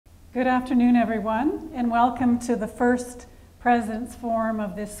Good afternoon, everyone, and welcome to the first President's Forum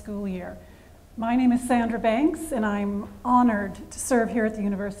of this school year. My name is Sandra Banks, and I'm honored to serve here at the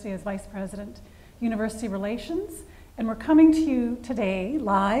University as Vice President, University Relations, and we're coming to you today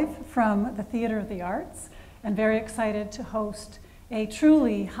live from the Theatre of the Arts, and very excited to host a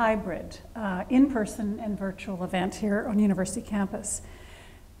truly hybrid in-person and virtual event here on University campus.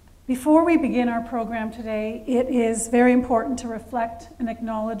 Before we begin our program today, it is very important to reflect and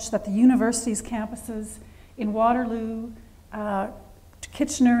acknowledge that the university's campuses in Waterloo,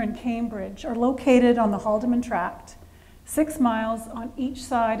 Kitchener, and Cambridge are located on the Haldimand Tract, 6 miles on each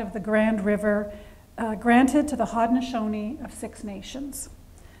side of the Grand River, granted to the Haudenosaunee of 6 nations.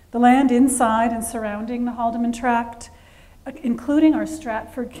 The land inside and surrounding the Haldimand Tract, including our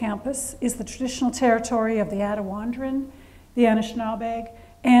Stratford campus, is the traditional territory of the Attawandaron, the Anishinaabeg,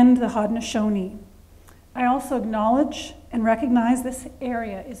 and the Haudenosaunee. I also acknowledge and recognize this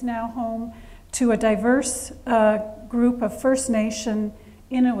area is now home to a diverse group of First Nation,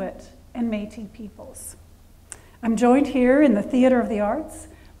 Inuit, and Métis peoples. I'm joined here in the Theatre of the Arts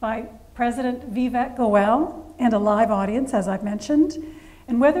by President Vivek Goel and a live audience, as I've mentioned.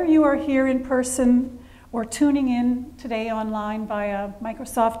 And whether you are here in person or tuning in today online via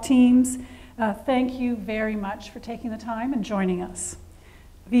Microsoft Teams, thank you very much for taking the time and joining us.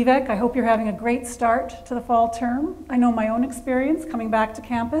 Vivek, I hope you're having a great start to the fall term. I know my own experience coming back to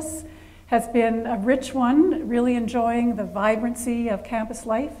campus has been a rich one, really enjoying the vibrancy of campus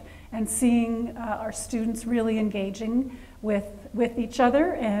life and seeing our students really engaging with each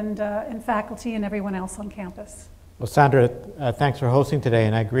other and faculty and everyone else on campus. Well, Sandra, thanks for hosting today,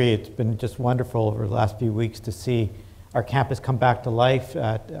 and I agree, it's been just wonderful over the last few weeks to see our campus come back to life,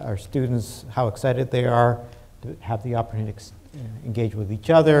 our students, how excited they are to have the opportunity to engage with each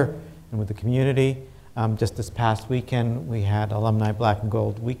other and with the community. Just this past weekend, we had Alumni Black and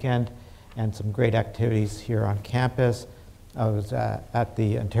Gold Weekend and some great activities here on campus. I was at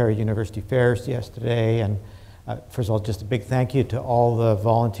the Ontario University Fairs yesterday, and first of all, just a big thank you to all the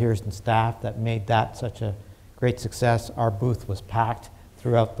volunteers and staff that made that such a great success. Our booth was packed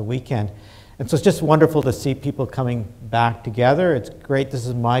throughout the weekend. And so it's just wonderful to see people coming back together. It's great. This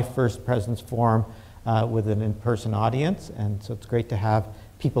is my first President's Forum with an in-person audience, and so it's great to have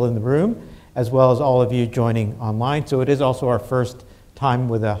people in the room, as well as all of you joining online. So it is also our first time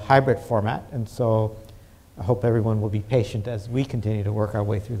with a hybrid format, and so I hope everyone will be patient as we continue to work our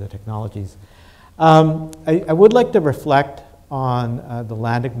way through the technologies. I would like to reflect on the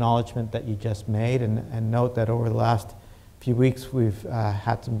land acknowledgement that you just made, and note that over the last few weeks we've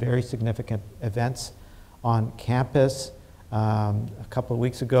had some very significant events on campus. A couple of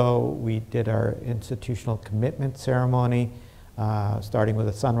weeks ago, we did our institutional commitment ceremony, starting with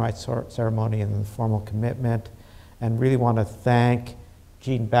a sunrise ceremony and then the formal commitment. And really want to thank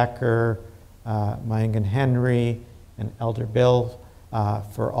Jean Becker, Mayangan Henry, and Elder Bill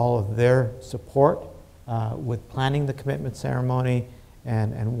for all of their support with planning the commitment ceremony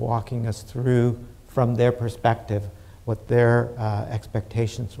and walking us through, from their perspective, what their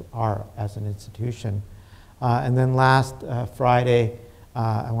expectations are as an institution. And then last Friday,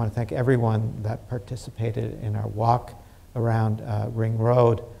 I want to thank everyone that participated in our walk around Ring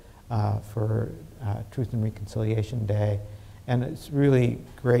Road for Truth and Reconciliation Day. And it's really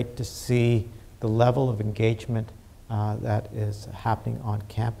great to see the level of engagement that is happening on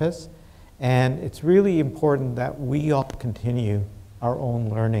campus. And it's really important that we all continue our own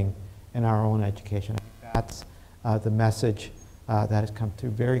learning and our own education. That's the message that has come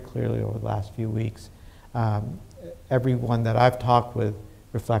through very clearly over the last few weeks. Everyone that I've talked with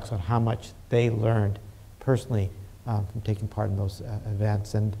reflects on how much they learned personally from taking part in those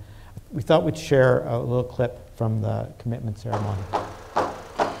events. And we thought we'd share a little clip from the commitment ceremony.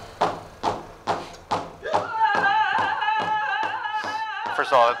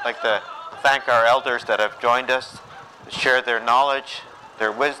 First of all, I'd like to thank our elders that have joined us to share their knowledge,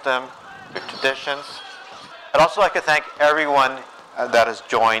 their wisdom, their traditions. I'd also like to thank everyone that has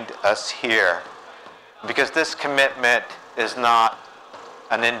joined us here, because this commitment is not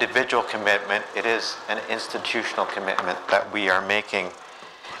an individual commitment, it is an institutional commitment that we are making.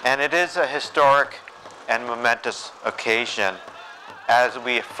 And it is a historic and momentous occasion as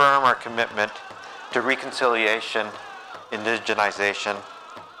we affirm our commitment to reconciliation, indigenization,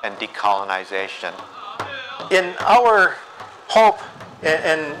 and decolonization. In our hope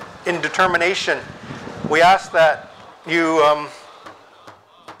and in determination, we ask that you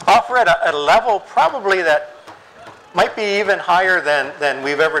offer at a level probably that might be even higher than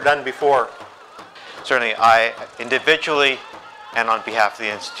we've ever done before. Certainly, I individually and on behalf of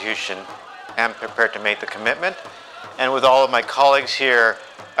the institution am prepared to make the commitment. And with all of my colleagues here,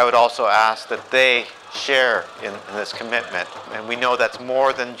 I would also ask that they share in this commitment. And we know that's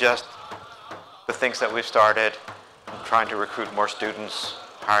more than just the things that we've started, trying to recruit more students,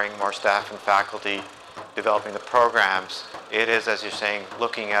 hiring more staff and faculty, developing the programs. It is, as you're saying,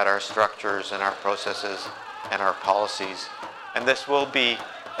 looking at our structures and our processes and our policies. And this will be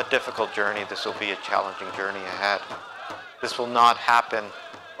a difficult journey. This will be a challenging journey ahead. This will not happen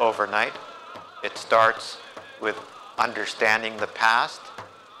overnight. It starts with understanding the past.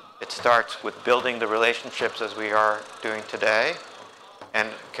 It starts with building the relationships as we are doing today, and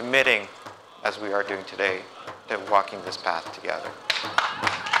committing as we are doing today to walking this path together.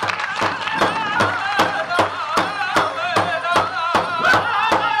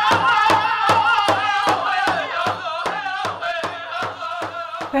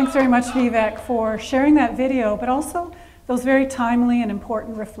 Thanks very much, Vivek, for sharing that video, but also those very timely and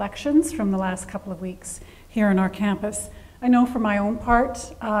important reflections from the last couple of weeks here on our campus. I know for my own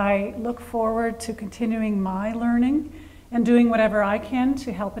part, I look forward to continuing my learning and doing whatever I can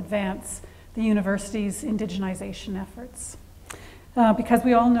to help advance the university's indigenization efforts. Because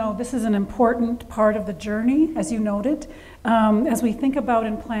we all know this is an important part of the journey, as you noted, as we think about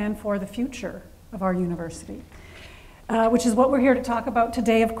and plan for the future of our university. Which is what we're here to talk about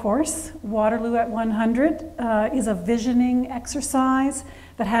today, of course. Waterloo at 100 is a visioning exercise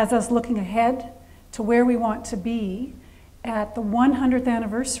that has us looking ahead to where we want to be at the 100th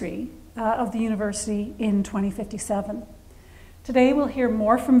anniversary of the university in 2057. Today we'll hear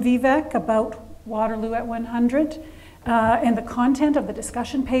more from Vivek about Waterloo at 100 and the content of the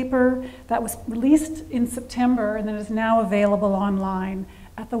discussion paper that was released in September and that is now available online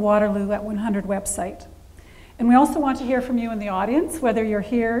at the Waterloo at 100 website. And we also want to hear from you in the audience, whether you're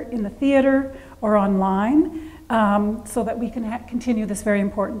here in the theater or online, so that we can continue this very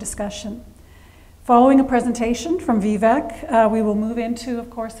important discussion. Following a presentation from Vivek, we will move into, of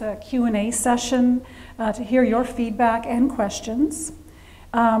course, a Q&A session to hear your feedback and questions.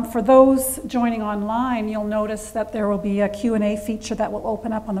 For those joining online, you'll notice that there will be a Q&A feature that will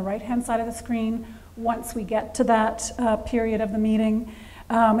open up on the right-hand side of the screen once we get to that period of the meeting.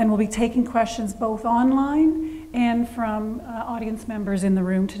 And we'll be taking questions both online and from audience members in the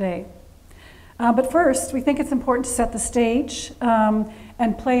room today. But first, we think it's important to set the stage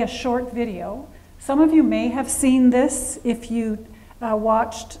and play a short video. Some of you may have seen this if you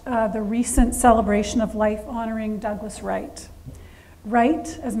watched the recent celebration of life honoring Douglas Wright.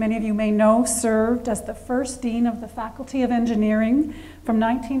 Wright, as many of you may know, served as the first dean of the Faculty of Engineering from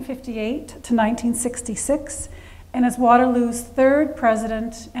 1958 to 1966, and as Waterloo's third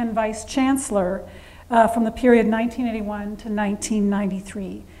president and vice chancellor from the period 1981 to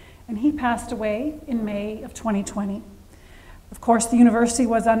 1993. And he passed away in May of 2020. Of course, the university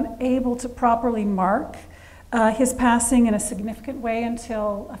was unable to properly mark his passing in a significant way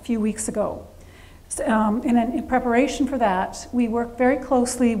until a few weeks ago. And in preparation for that, we worked very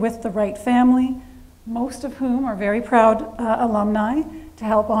closely with the Wright family, most of whom are very proud alumni, to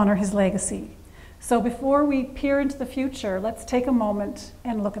help honor his legacy. So before we peer into the future, let's take a moment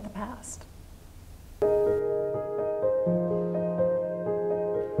and look at the past.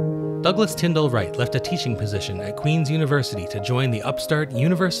 Douglas Tyndall Wright left a teaching position at Queen's University to join the upstart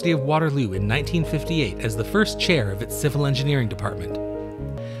University of Waterloo in 1958 as the first chair of its civil engineering department.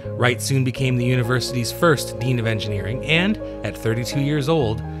 Wright soon became the university's first dean of engineering and, at 32 years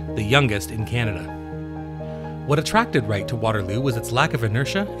old, the youngest in Canada. What attracted Wright to Waterloo was its lack of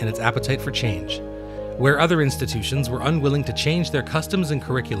inertia and its appetite for change. Where other institutions were unwilling to change their customs and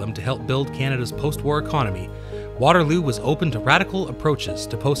curriculum to help build Canada's post-war economy, Waterloo was open to radical approaches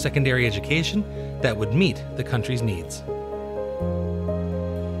to post-secondary education that would meet the country's needs.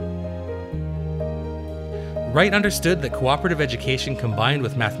 Wright understood that cooperative education combined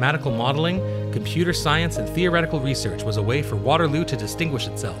with mathematical modeling, computer science, and theoretical research was a way for Waterloo to distinguish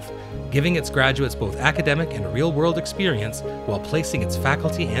itself, giving its graduates both academic and real-world experience while placing its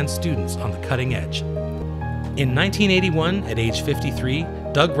faculty and students on the cutting edge. In 1981, at age 53,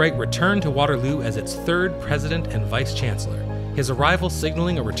 Doug Wright returned to Waterloo as its third president and vice chancellor, his arrival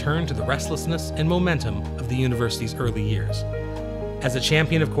signaling a return to the restlessness and momentum of the university's early years. As a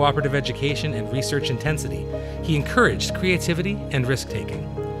champion of cooperative education and research intensity, he encouraged creativity and risk-taking.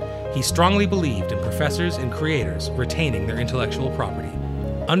 He strongly believed in professors and creators retaining their intellectual property.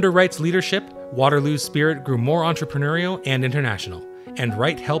 Under Wright's leadership, Waterloo's spirit grew more entrepreneurial and international, and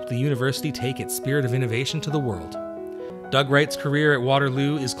Wright helped the university take its spirit of innovation to the world. Doug Wright's career at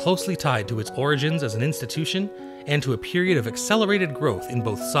Waterloo is closely tied to its origins as an institution and to a period of accelerated growth in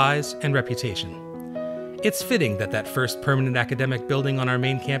both size and reputation. It's fitting that that first permanent academic building on our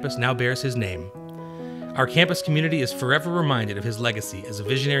main campus now bears his name. Our campus community is forever reminded of his legacy as a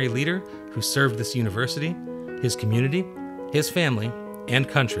visionary leader who served this university, his community, his family, and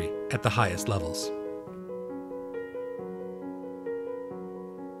country at the highest levels.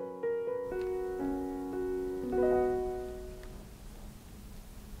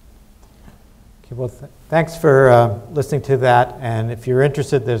 Okay, well, thanks for listening to that. And if you're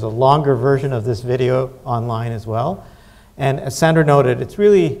interested, there's a longer version of this video online as well. And as Sandra noted, it's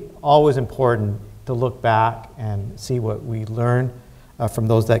really always important to look back and see what we learned from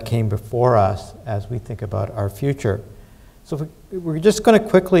those that came before us as we think about our future. So we're just going to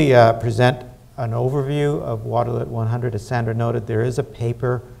quickly present an overview of Waterloo at 100. As Sandra noted, there is a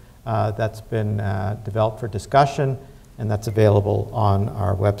paper that's been developed for discussion, and that's available on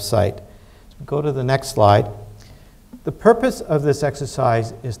our website. So go to the next slide. The purpose of this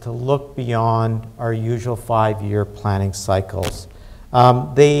exercise is to look beyond our usual 5-year planning cycles.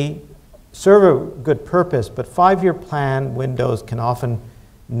 They serve a good purpose, but 5-year plan windows can often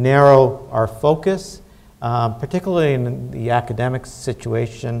narrow our focus, particularly in the academic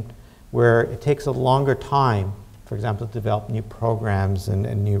situation where it takes a longer time, for example, to develop new programs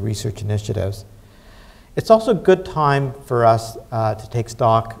and new research initiatives. It's also a good time for us to take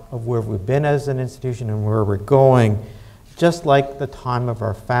stock of where we've been as an institution and where we're going. Just like the time of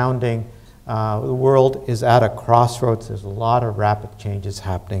our founding, the world is at a crossroads. There's a lot of rapid changes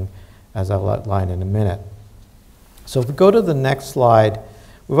happening, as I'll outline in a minute. So if we go to the next slide,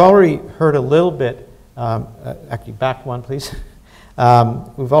 we've already heard a little bit, actually back one please.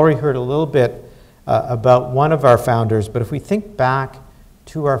 We've already heard a little bit about one of our founders, but if we think back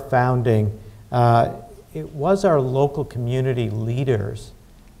to our founding, it was our local community leaders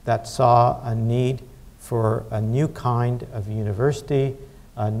that saw a need for a new kind of university,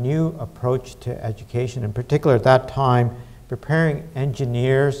 a new approach to education, in particular at that time, preparing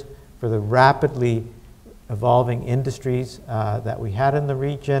engineers for the rapidly evolving industries that we had in the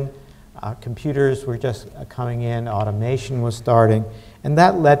region. Computers were just coming in, automation was starting, and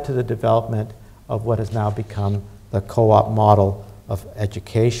that led to the development of what has now become the co-op model of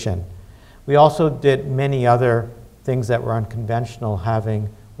education. We also did many other things that were unconventional, having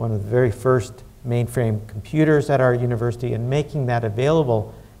one of the very first mainframe computers at our university and making that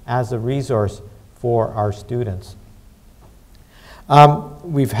available as a resource for our students.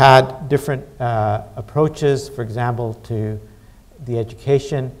 We've had different approaches, for example, to the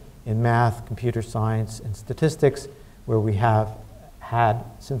education in math, computer science, and statistics, where we have had,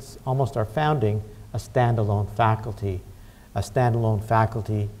 since almost our founding, a standalone faculty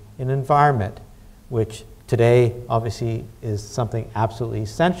in environment, which today obviously is something absolutely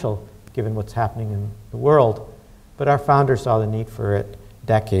essential given what's happening in the world, but our founders saw the need for it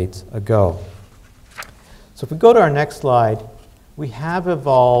decades ago. So if we go to our next slide, we have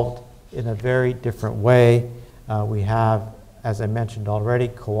evolved in a very different way. We have, as I mentioned already,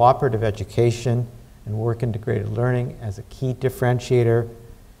 cooperative education and work integrated learning as a key differentiator.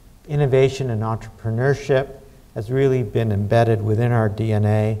 Innovation and entrepreneurship has really been embedded within our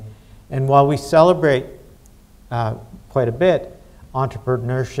DNA. And while we celebrate quite a bit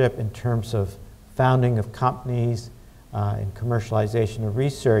entrepreneurship in terms of founding of companies and commercialization of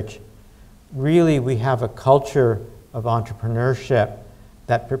research, really we have a culture of entrepreneurship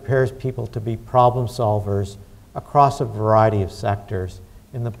that prepares people to be problem solvers across a variety of sectors,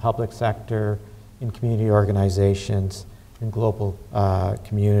 in the public sector, in community organizations, in global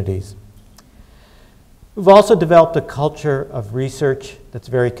communities. We've also developed a culture of research that's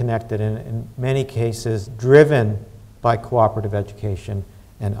very connected and in many cases driven by cooperative education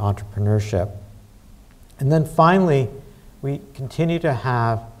and entrepreneurship. And then finally, we continue to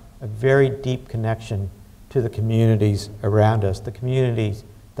have a very deep connection to the communities around us, the communities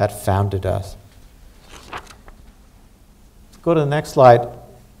that founded us. Let's go to the next slide.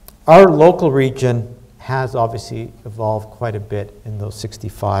 Our local region has obviously evolved quite a bit in those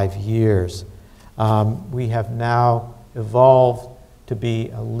 65 years. We have now evolved to be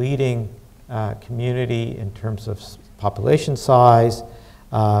a leading community in terms of population size.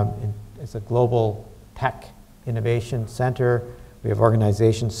 It's a global tech innovation center. We have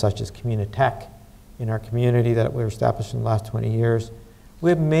organizations such as Communitech in our community that were established in the last 20 years.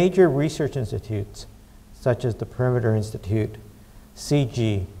 We have major research institutes such as the Perimeter Institute,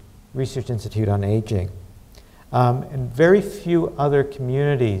 CG, Research Institute on Aging, and very few other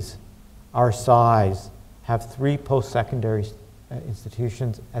communities our size have 3 post-secondary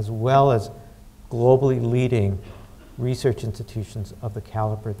institutions as well as globally leading research institutions of the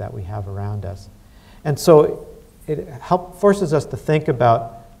caliber that we have around us. And so it forces us to think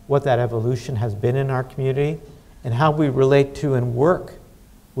about what that evolution has been in our community and how we relate to and work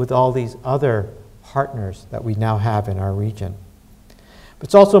with all these other partners that we now have in our region. But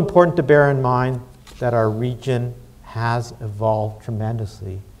it's also important to bear in mind that our region has evolved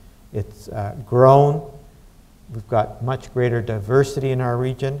tremendously. It's grown. We've got much greater diversity in our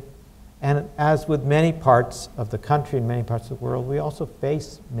region. And as with many parts of the country and many parts of the world, we also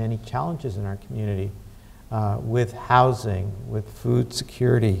face many challenges in our community with housing, with food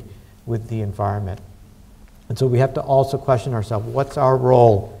security, with the environment. And so we have to also question ourselves, what's our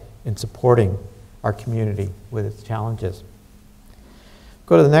role in supporting our community with its challenges?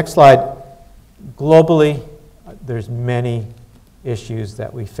 Go to the next slide. Globally, there's many issues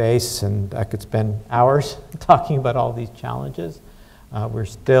that we face, and I could spend hours talking about all these challenges. We're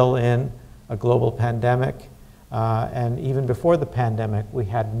still in a global pandemic, and even before the pandemic, we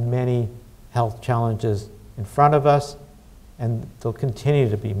had many health challenges in front of us, and there'll continue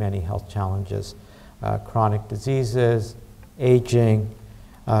to be many health challenges. Chronic diseases, aging,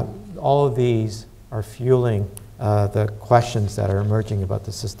 all of these are fueling the questions that are emerging about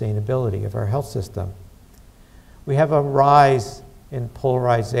the sustainability of our health system. We have a rise in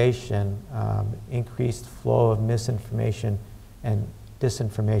polarization, increased flow of misinformation and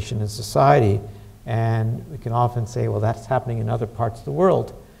disinformation in society, and we can often say, well, that's happening in other parts of the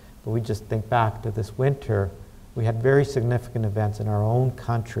world, but we just think back to this winter. We had very significant events in our own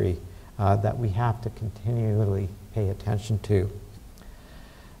country that we have to continually pay attention to.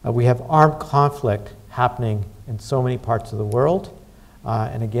 We have armed conflict happening in so many parts of the world,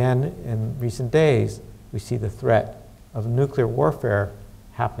 and again, in recent days, we see the threat of nuclear warfare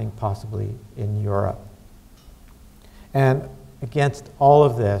happening possibly in Europe. And against all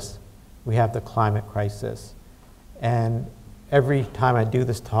of this, we have the climate crisis. And every time I do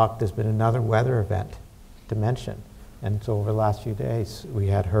this talk, there's been another weather event to mention. And so over the last few days, we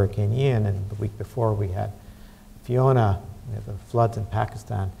had Hurricane Ian, and the week before we had Fiona, we had the floods in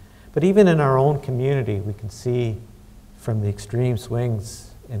Pakistan. But even in our own community, we can see from the extreme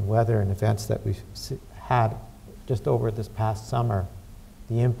swings in weather and events that we've had just over this past summer,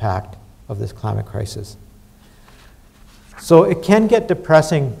 the impact of this climate crisis. So it can get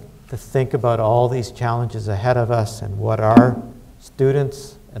depressing to think about all these challenges ahead of us and what our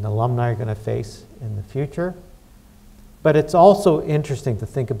students and alumni are going to face in the future. But it's also interesting to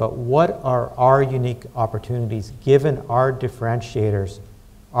think about what are our unique opportunities, given our differentiators,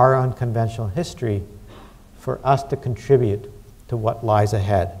 our unconventional history, for us to contribute to what lies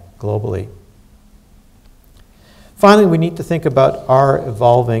ahead globally. Finally, we need to think about our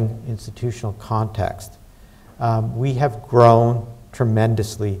evolving institutional context. We have grown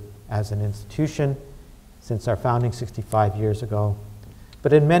tremendously as an institution since our founding 65 years ago.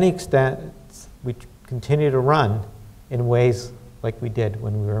 But in many extents, we continue to run in ways like we did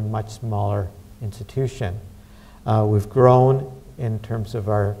when we were a much smaller institution. We've grown in terms of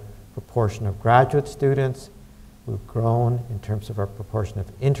our proportion of graduate students. We've grown in terms of our proportion of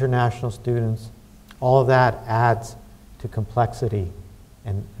international students. All of that adds to complexity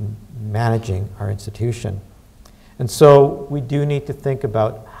in managing our institution. And so we do need to think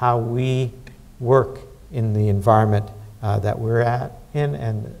about how we work in the environment that we're in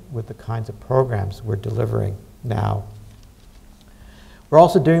and with the kinds of programs we're delivering now. We're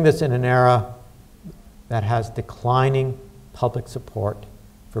also doing this in an era that has declining public support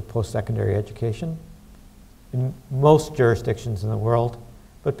for post-secondary education in most jurisdictions in the world,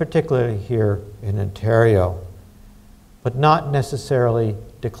 but particularly here in Ontario, but not necessarily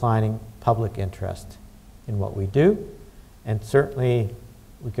declining public interest in what we do, and certainly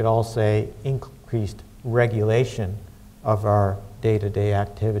we could all say increased regulation of our day-to-day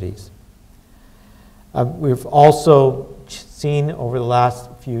activities. We've also seen over the last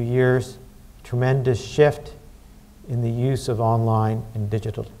few years a tremendous shift in the use of online and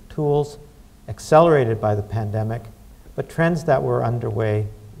digital tools, accelerated by the pandemic, but trends that were underway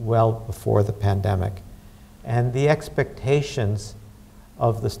well before the pandemic. And the expectations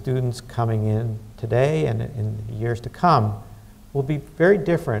of the students coming in today and in years to come will be very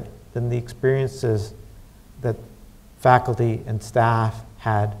different than the experiences that faculty and staff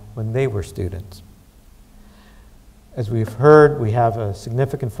had when they were students. As we've heard, we have a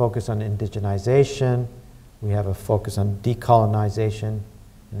significant focus on indigenization, we have a focus on decolonization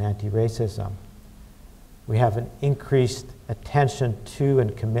and anti-racism. We have an increased attention to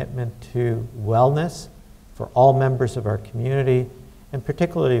and commitment to wellness for all members of our community, and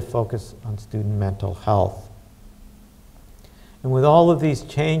particularly focus on student mental health. And with all of these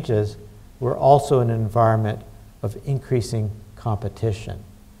changes, we're also in an environment of increasing competition.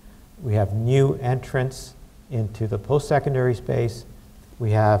 We have new entrants into the post-secondary space.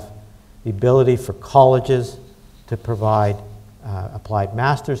 We have the ability for colleges to provide applied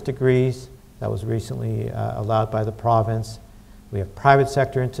master's degrees that was recently allowed by the province. We have private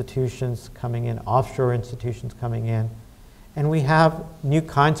sector institutions coming in, offshore institutions coming in, and we have new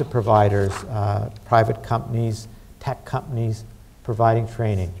kinds of providers, private companies, tech companies providing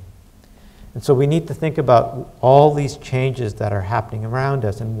training. And so we need to think about all these changes that are happening around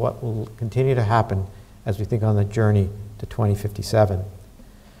us and what will continue to happen as we think on the journey to 2057.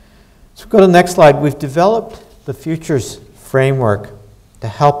 So go to the next slide. We've developed the Futures framework to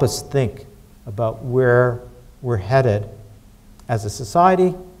help us think about where we're headed as a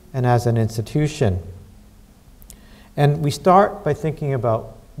society and as an institution. And we start by thinking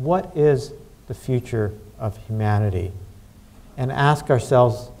about what is the future of humanity and ask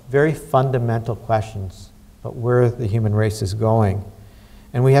ourselves very fundamental questions about where the human race is going.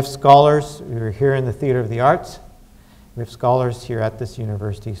 And we have scholars, we're here in the Theatre of the Arts, we have scholars here at this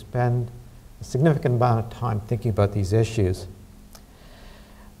university spend a significant amount of time thinking about these issues.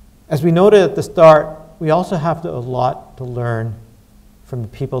 As we noted at the start, we also have a lot to learn from the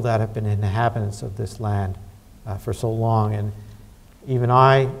people that have been inhabitants of this land for so long. And even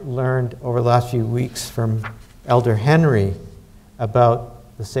I learned over the last few weeks from Elder Henry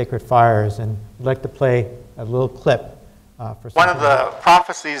about the sacred fires, and I'd like to play a little clip for one of the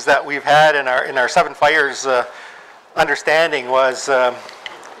prophecies that we've had in our Seven Fires understanding was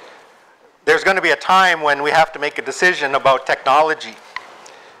there's going to be a time when we have to make a decision about technology.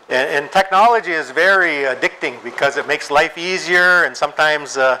 And technology is very addicting because it makes life easier, and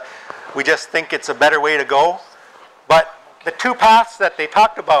sometimes we just think it's a better way to go. But the two paths that they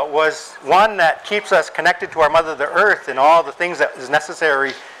talked about was one that keeps us connected to our Mother the Earth and all the things that is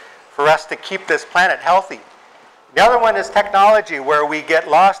necessary for us to keep this planet healthy. The other one is technology, where we get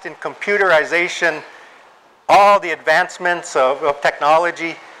lost in computerization, all the advancements of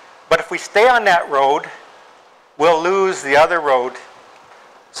technology. But if we stay on that road, we'll lose the other road.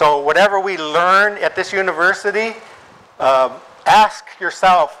 So whatever we learn at this university, ask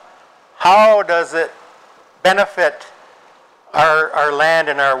yourself, how does it benefit our land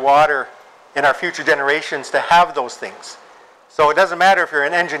and our water and our future generations to have those things? So it doesn't matter if you're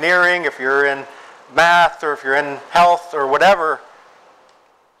in engineering, if you're in math, or if you're in health or whatever.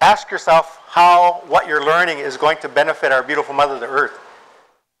 Ask yourself how what you're learning is going to benefit our beautiful Mother the Earth.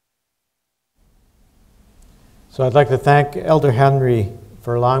 So I'd like to thank Elder Henry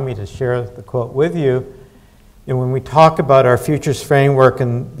for allowing me to share the quote with you. And when we talk about our futures framework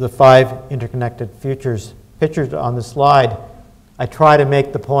and the 5 interconnected futures pictured on the slide, I try to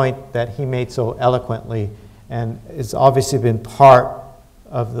make the point that he made so eloquently, and it's obviously been part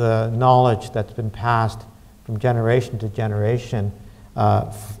of the knowledge that's been passed from generation to generation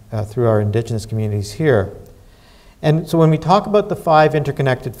through our Indigenous communities here. And so when we talk about the 5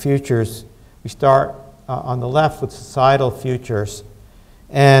 interconnected futures, we start on the left with societal futures.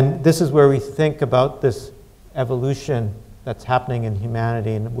 And this is where we think about this evolution that's happening in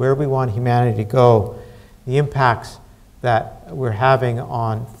humanity and where we want humanity to go, the impacts that we're having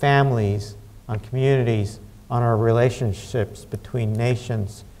on families, on communities, on our relationships between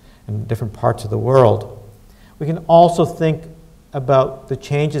nations and different parts of the world. We can also think about the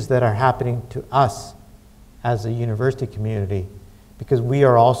changes that are happening to us as a university community, because we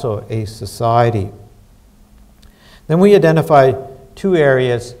are also a society. Then we identify 2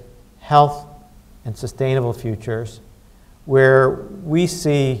 areas, health and sustainable futures, where we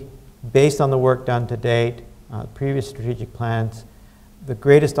see, based on the work done to date, previous strategic plans, the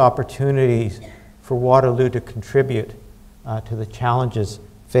greatest opportunities for Waterloo to contribute to the challenges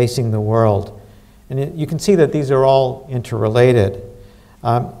facing the world. And you can see that these are all interrelated.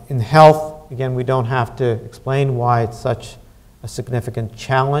 In health, again, we don't have to explain why it's such a significant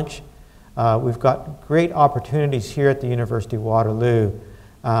challenge. We've got great opportunities here at the University of Waterloo.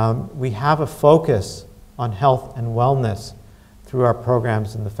 We have a focus on health and wellness through our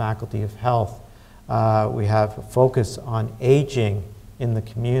programs in the Faculty of Health. We have a focus on aging in the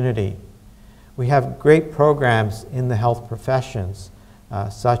community. We have great programs in the health professions,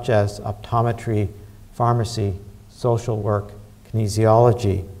 such as optometry, pharmacy, social work,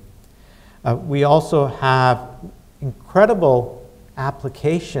 kinesiology. We also have incredible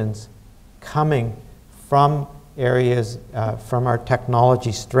applications coming from areas from our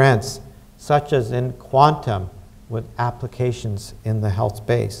technology strengths, such as in quantum, with applications in the health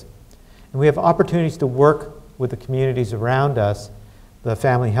space. And we have opportunities to work with the communities around us, the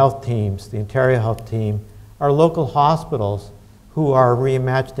family health teams, the Ontario Health Team, our local hospitals, who are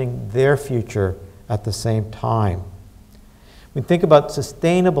reimagining their future at the same time. When we think about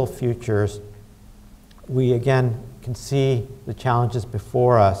sustainable futures, we again can see the challenges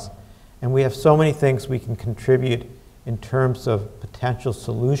before us, and we have so many things we can contribute in terms of potential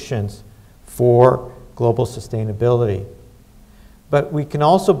solutions for global sustainability. But we can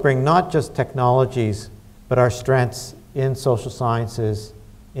also bring not just technologies, but our strengths in social sciences,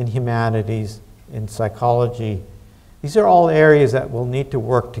 in humanities, in psychology. These are all areas that will need to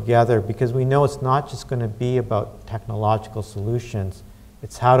work together because we know it's not just going to be about technological solutions.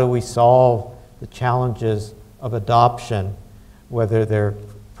 It's how do we solve the challenges of adoption, whether they're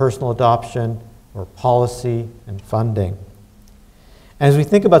personal adoption or policy and funding. As we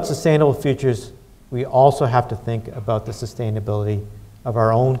think about sustainable futures, we also have to think about the sustainability of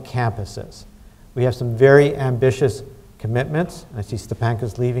our own campuses. We have some very ambitious commitments. I see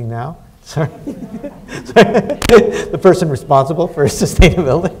Stepanka's leaving now. Sorry. The person responsible for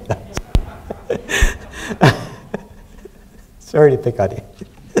sustainability. Sorry to pick on you.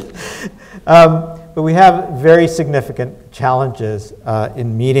 But we have very significant challenges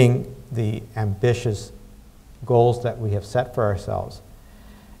in meeting the ambitious goals that we have set for ourselves.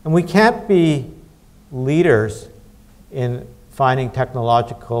 And we can't be leaders in finding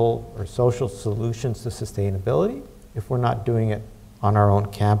technological or social solutions to sustainability if we're not doing it on our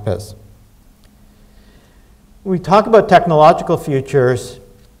own campus. When we talk about technological futures,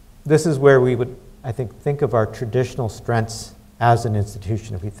 this is where we would, I think of our traditional strengths as an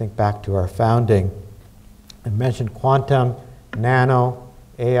institution. If we think back to our founding, I mentioned quantum, nano,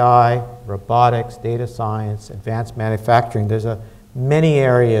 AI, robotics, data science, advanced manufacturing. There's many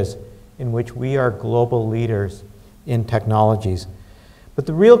areas in which we are global leaders in technologies. But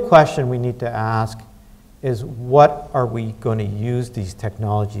the real question we need to ask is, what are we going to use these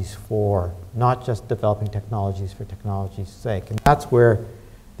technologies for? Not just developing technologies for technology's sake. And that's where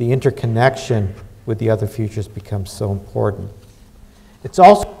the interconnection with the other futures becomes so important. It's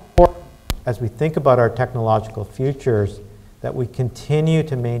also important, as we think about our technological futures, that we continue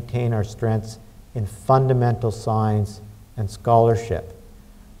to maintain our strengths in fundamental science and scholarship.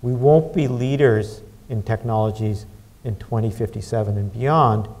 We won't be leaders in technologies in 2057 and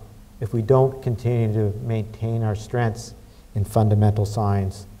beyond if we don't continue to maintain our strengths in fundamental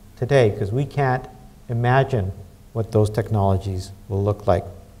science today, because we can't imagine what those technologies will look like.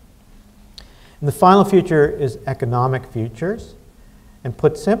 And the final future is economic futures. And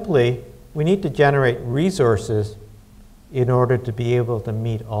put simply, we need to generate resources in order to be able to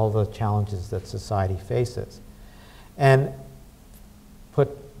meet all the challenges that society faces. And put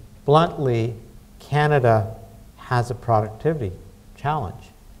bluntly, Canada has a productivity challenge.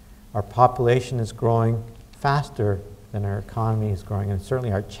 Our population is growing faster than our economy is growing, and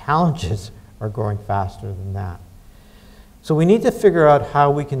certainly our challenges are growing faster than that. So we need to figure out how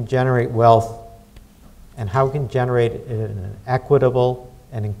we can generate wealth and how we can generate it in an equitable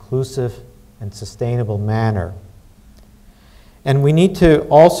and inclusive and sustainable manner. And we need to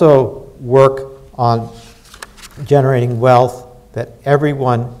also work on generating wealth that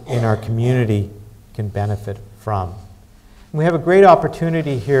everyone in our community can benefit from. And we have a great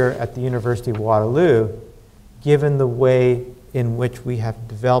opportunity here at the University of Waterloo, given the way in which we have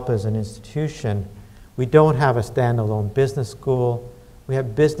developed as an institution. We don't have a standalone business school. We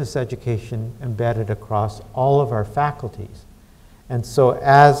have business education embedded across all of our faculties. And so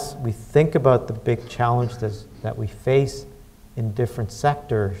as we think about the big challenges that we face in different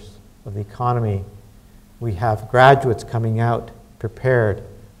sectors of the economy, we have graduates coming out prepared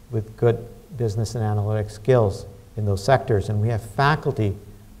with good business and analytic skills in those sectors, and we have faculty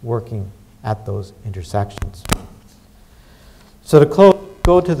working at those intersections. So to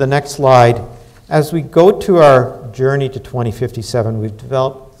go to the next slide, as we go to our journey to 2057, we've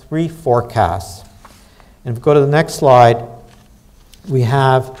developed 3 forecasts. And if we go to the next slide, we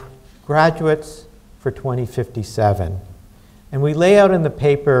have graduates for 2057. And we lay out in the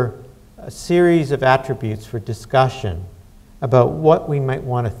paper a series of attributes for discussion about what we might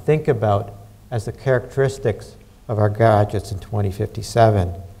want to think about as the characteristics of our graduates in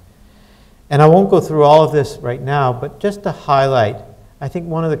 2057. And I won't go through all of this right now, but just to highlight, I think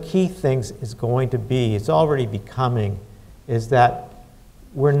one of the key things is going to be, it's already becoming, is that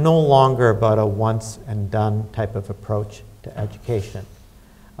we're no longer about a once and done type of approach to education.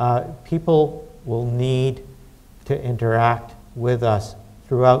 People will need to interact with us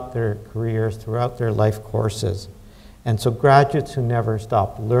throughout their careers, throughout their life courses. And so graduates who never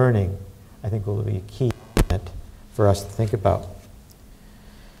stop learning, I think, will be a key element for us to think about.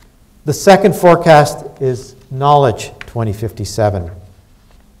 The second forecast is Knowledge 2057.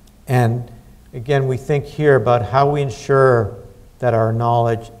 And again, we think here about how we ensure that our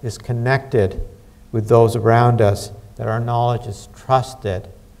knowledge is connected with those around us, that our knowledge is trusted.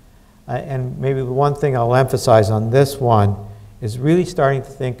 And maybe the one thing I'll emphasize on this one is really starting to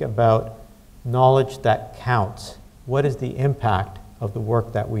think about knowledge that counts. What is the impact of the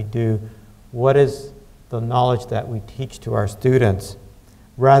work that we do? what is the knowledge that we teach to our students,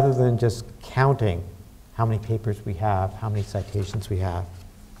 rather than just counting how many papers we have, how many citations we have.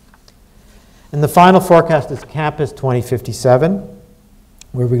 And the final forecast is Campus 2057,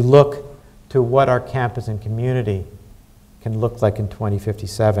 where we look to what our campus and community can look like in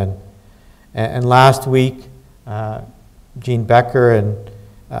 2057. And last week, Jean Becker and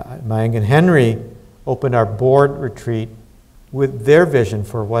Mayangan Henry opened our board retreat with their vision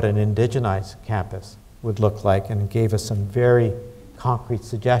for what an indigenized campus would look like, and gave us some very concrete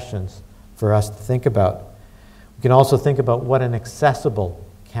suggestions for us to think about. We can also think about what an accessible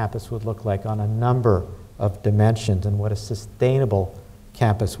campus would look like on a number of dimensions, and what a sustainable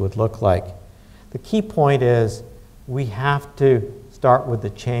campus would look like. The key point is we have to start with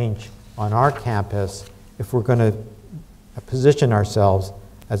the change on our campus if we're going to position ourselves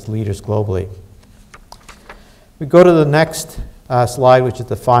as leaders globally. We go to the next slide, which is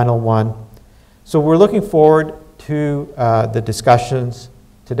the final one. So we're looking forward to the discussions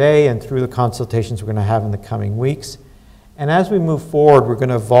today and through the consultations we're going to have in the coming weeks. And as we move forward, we're going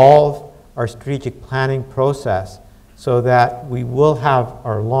to evolve our strategic planning process so that we will have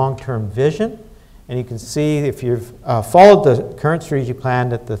our long-term vision. And you can see, if you've followed the current strategic plan,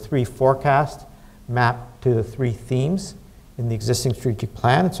 that the 3 forecasts map to the 3 themes in the existing strategic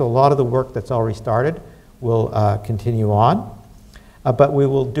plan. And so a lot of the work that's already started will continue on. But we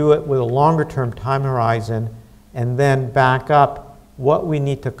will do it with a longer-term time horizon, and then back up what we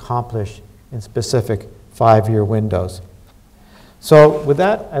need to accomplish in specific 5-year windows. So with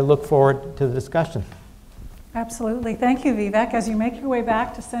that, I look forward to the discussion. Absolutely. Thank you, Vivek. As you make your way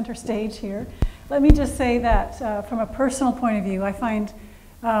back to center stage here, let me just say that from a personal point of view, I find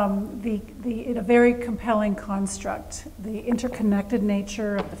it a very compelling construct. The interconnected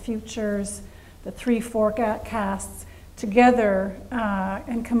nature of the futures, the 3 forecasts, together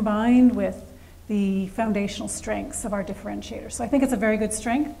and combined with the foundational strengths of our differentiators. So I think it's a very good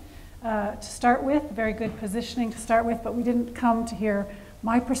strength to start with, very good positioning to start with, but we didn't come to hear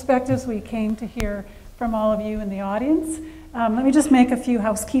my perspectives, we came to hear from all of you in the audience. Let me just make a few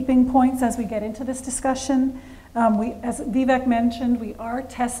housekeeping points as we get into this discussion. As Vivek mentioned, we are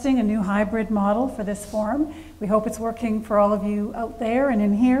testing a new hybrid model for this forum. We hope it's working for all of you out there and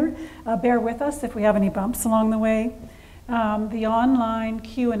in here. Bear with us if we have any bumps along the way. The online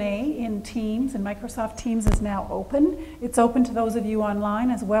Q&A in Teams, in Microsoft Teams, is now open. It's open to those of you online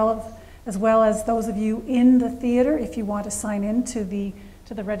as well as those of you in the theater if you want to sign in to the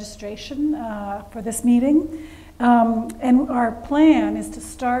registration for this meeting. And our plan is to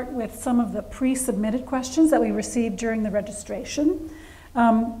start with some of the pre-submitted questions that we received during the registration.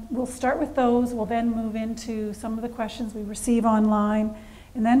 We'll start with those. We'll then move into some of the questions we receive online.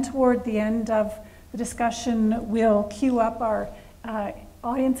 And then toward the end of the discussion, we'll queue up our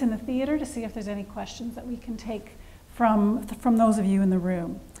audience in the theater to see if there's any questions that we can take from those of you in the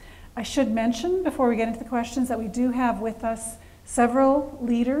room. I should mention before we get into the questions that we do have with us several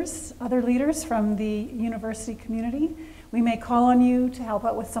leaders, other leaders from the university community. We may call on you to help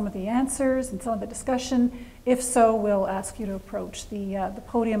out with some of the answers and some of the discussion. If so, we'll ask you to approach the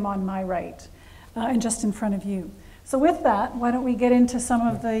podium on my right and just in front of you. So with that, why don't we get into some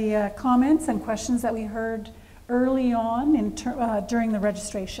of the comments and questions that we heard early on during the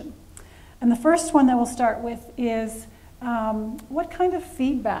registration. And the first one that we'll start with is what kind of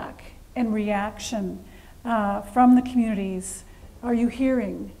feedback and reaction from the communities are you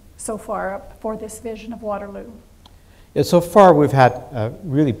hearing so far for this vision of Waterloo? Yeah, so far we've had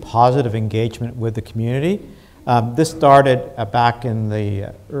really positive engagement with the community. This started back in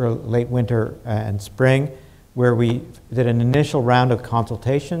the late winter and spring, where we did an initial round of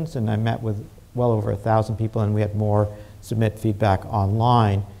consultations, and I met with well over 1,000 people, and we had more submit feedback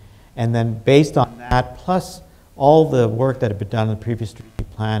online. And then based on that, plus all the work that had been done in the previous strategic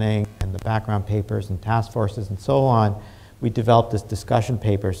planning and the background papers and task forces and so on, we developed this discussion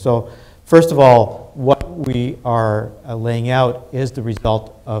paper. So first of all, what we are laying out is the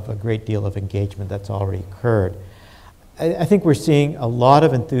result of a great deal of engagement that's already occurred. I think we're seeing a lot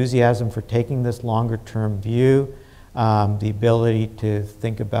of enthusiasm for taking this longer term view, the ability to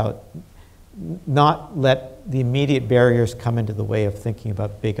think about, not let the immediate barriers come into the way of thinking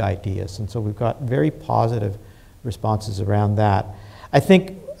about big ideas. And so we've got very positive responses around that. I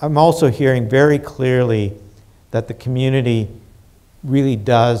think I'm also hearing very clearly that the community really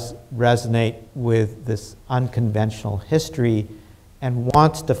does resonate with this unconventional history and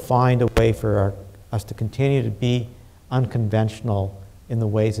wants to find a way for us to continue to be unconventional in the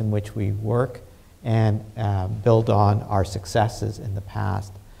ways in which we work and build on our successes in the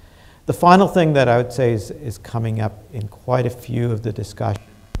past. The final thing that I would say is coming up in quite a few of the discussions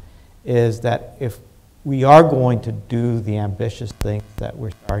is that if we are going to do the ambitious things that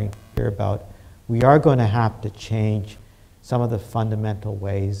we're starting to hear about, we are going to have to change some of the fundamental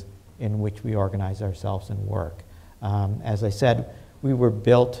ways in which we organize ourselves and work. As I said, we were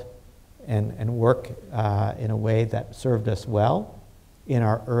built and work in a way that served us well in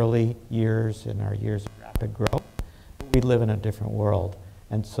our early years, in our years of rapid growth. We live in a different world,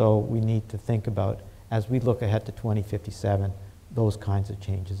 and so we need to think about, as we look ahead to 2057, those kinds of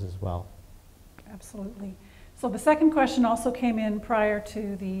changes as well. Absolutely. So the second question also came in prior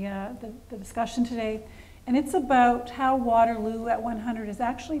to the discussion today, and it's about how Waterloo at 100 is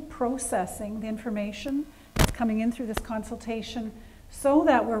actually processing the information that's coming in through this consultation so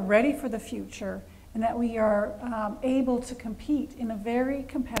that we're ready for the future and that we are able to compete in a very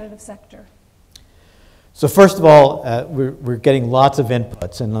competitive sector. So first of all, we're getting lots of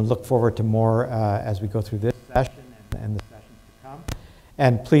inputs, and I look forward to more as we go through this session and the sessions to come.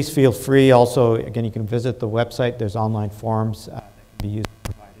 And please feel free also, again, you can visit the website. There's online forums that can be used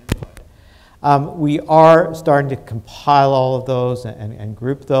to provide input. We are starting to compile all of those and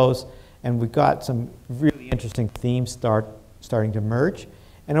group those, and we've got some really interesting themes starting to emerge.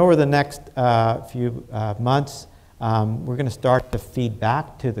 And over the next few months, we're going to start to feed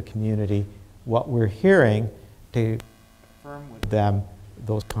back to the community what we're hearing to confirm with them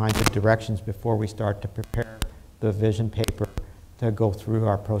those kinds of directions before we start to prepare the vision paper to go through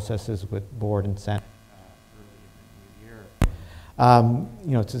our processes with board and Senate early in the new year.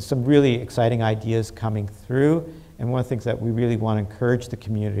 You know, it's some really exciting ideas coming through, and one of the things that we really want to encourage the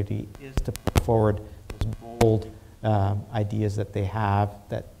community is to put forward those bold ideas that they have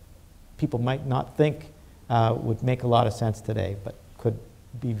that people might not think would make a lot of sense today, but could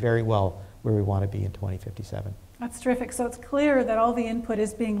be very well where we want to be in 2057. That's terrific. So it's clear that all the input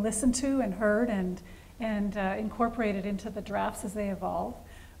is being listened to and heard and incorporated into the drafts as they evolve.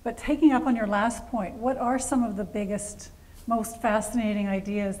 But taking up on your last point, what are some of the biggest, most fascinating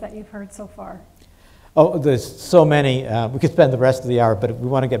ideas that you've heard so far? Oh, there's so many. We could spend the rest of the hour, but we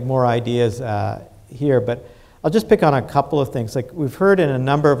want to get more ideas here. But I'll just pick on a couple of things. Like we've heard in a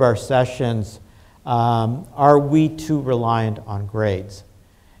number of our sessions, are we too reliant on grades?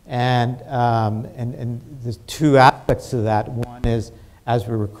 And there's two aspects to that. One is, as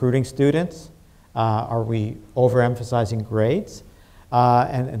we're recruiting students, are we overemphasizing grades?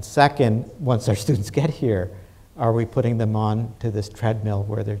 And second, once our students get here, are we putting them on to this treadmill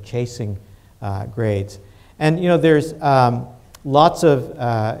where they're chasing grades? And you know, there's lots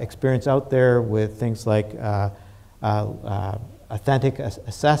of experience out there with things like authentic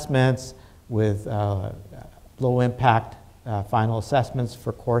assessments, with low impact final assessments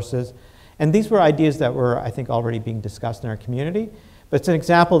for courses. And these were ideas that were, I think, already being discussed in our community. But it's an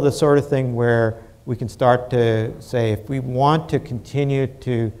example of the sort of thing where we can start to say, if we want to continue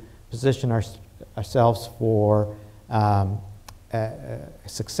to position ourselves for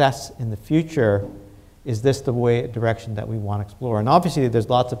success in the future, is this the direction that we want to explore? And obviously, there's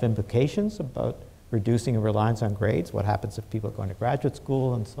lots of implications about reducing a reliance on grades, what happens if people are going to graduate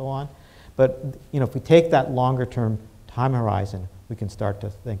school and so on. But you know, if we take that longer term time horizon, we can start to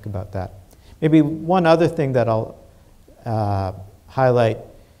think about that. Maybe one other thing that I'll highlight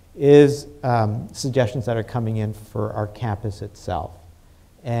is suggestions that are coming in for our campus itself.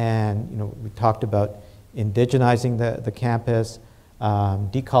 And you know, we talked about indigenizing the campus,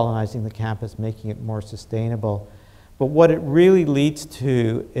 decolonizing the campus, making it more sustainable. But what it really leads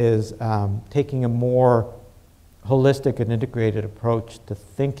to is taking a more holistic and integrated approach to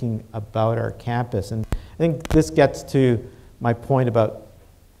thinking about our campus. And I think this gets to my point about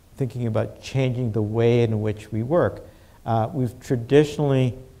thinking about changing the way in which we work. We've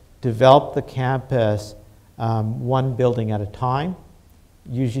traditionally developed the campus one building at a time,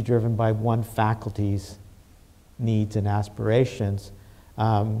 usually driven by one faculty's needs and aspirations.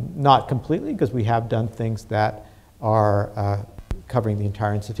 Not completely, because we have done things that are covering the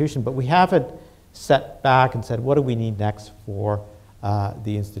entire institution, but we haven't set back and said, what do we need next for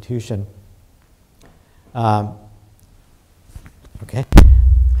the institution? Okay,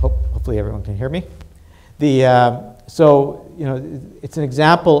 hopefully everyone can hear me. So, you know, it's an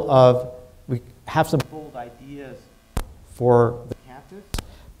example of, we have some bold ideas for the campus,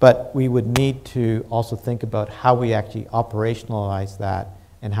 but we would need to also think about how we actually operationalize that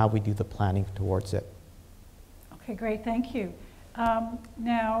and how we do the planning towards it. Okay, great, thank you.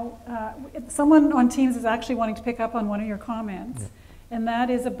 Now, someone on Teams is actually wanting to pick up on one of your comments, and that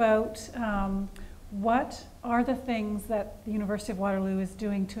is about what are the things that the University of Waterloo is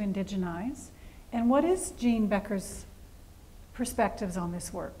doing to indigenize, and what is Jean Becker's perspectives on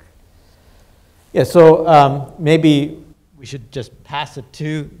this work? Yeah, so maybe we should just pass it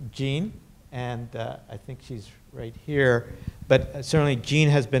to Jean, and I think she's right here. But certainly Jean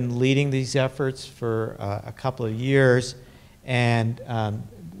has been leading these efforts for a couple of years, and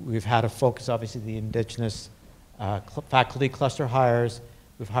we've had a focus, obviously, the Indigenous faculty cluster hires.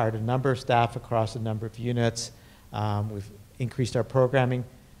 We've hired a number of staff across a number of units. We've increased our programming,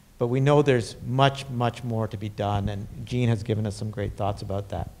 but we know there's much, much more to be done, and Jean has given us some great thoughts about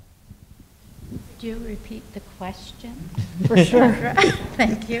that. Could you repeat the question? For sure.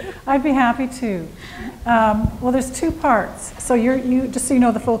 Thank you. I'd be happy to. Well, there's two parts. So just so you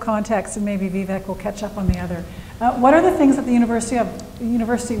know the full context, and maybe Vivek will catch up on the other. What are the things that the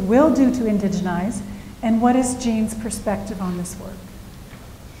university will do to indigenize, and what is Jean's perspective on this work?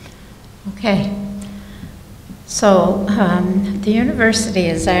 Okay. So the university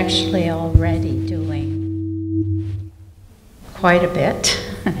is actually already doing quite a bit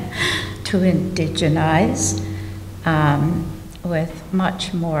to indigenize, with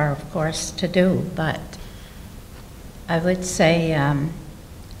much more, of course, to do. But I would say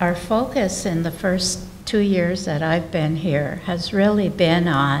our focus in the first 2 years that I've been here has really been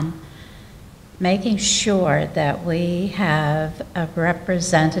on making sure that we have a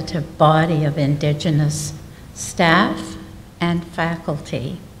representative body of Indigenous staff and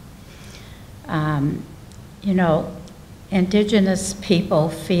faculty. You know, Indigenous people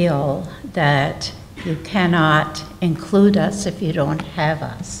feel that you cannot include us if you don't have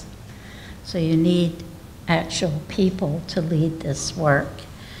us. So you need actual people to lead this work.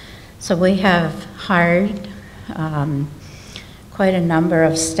 So we have hired quite a number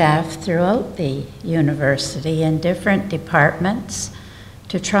of staff throughout the university in different departments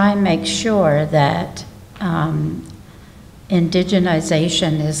to try and make sure that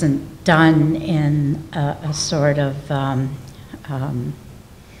indigenization isn't done in a sort of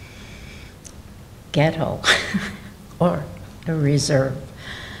ghetto or a reserve,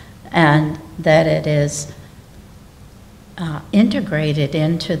 and that it is integrated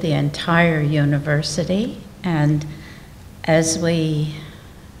into the entire university. And as we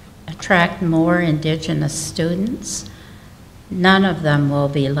attract more Indigenous students, none of them will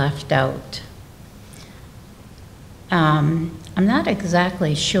be left out. I'm not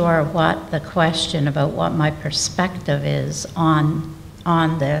exactly sure what the question about what my perspective is on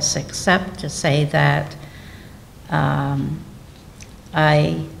this, except to say that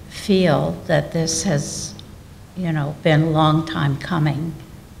I feel that this has, you know, been a long time coming.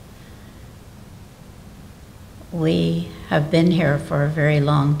 We have been here for a very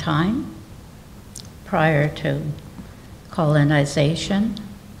long time, prior to colonization,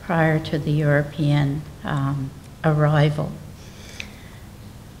 prior to the European arrival.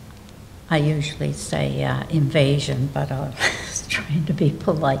 I usually say invasion, but I was trying to be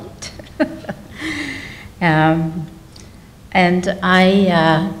polite. And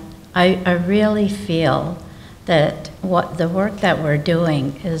I really feel that the work that we're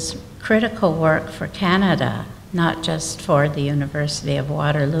doing is critical work for Canada, not just for the University of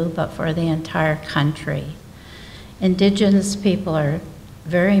Waterloo, but for the entire country. Indigenous people are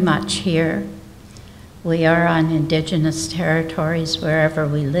very much here. We are on Indigenous territories wherever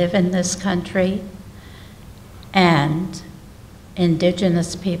we live in this country, and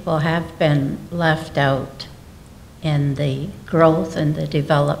Indigenous people have been left out in the growth and the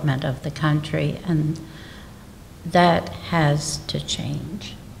development of the country, and that has to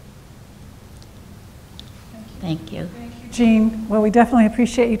change. Thank you. Thank you, Jean. Well, we definitely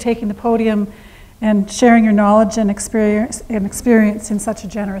appreciate you taking the podium and sharing your knowledge and experience in such a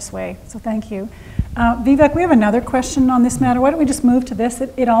generous way. So thank you. Vivek, we have another question on this matter. Why don't we just move to this?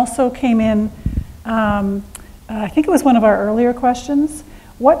 It also came in, I think it was one of our earlier questions.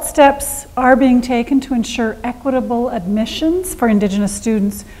 What steps are being taken to ensure equitable admissions for Indigenous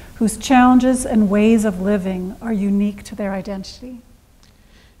students whose challenges and ways of living are unique to their identity?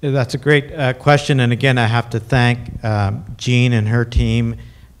 Yeah, that's a great question, and again, I have to thank Jean and her team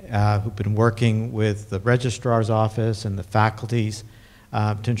who've been working with the registrar's office and the faculties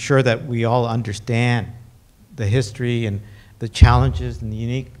to ensure that we all understand the history and the challenges and the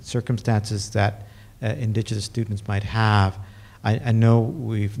unique circumstances that Indigenous students might have. I know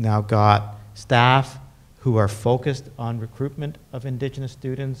we've now got staff who are focused on recruitment of Indigenous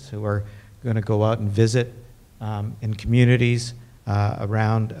students, who are going to go out and visit in communities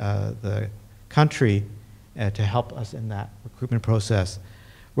around the country to help us in that recruitment process.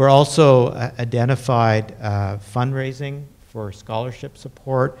 We're also identified fundraising for scholarship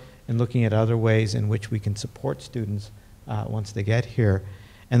support and looking at other ways in which we can support students once they get here.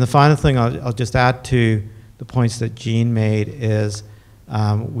 And the final thing I'll just add to the points that Jean made is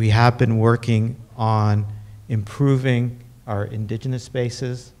we have been working on improving our Indigenous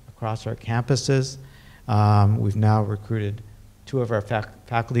spaces across our campuses. We've now recruited 2 of our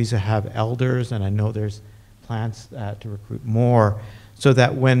faculties to have elders, and I know there's plans to recruit more, so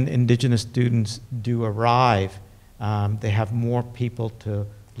that when Indigenous students do arrive, they have more people to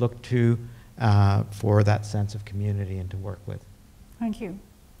look to for that sense of community and to work with. Thank you.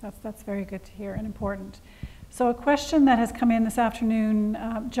 That's very good to hear and important. So a question that has come in this afternoon,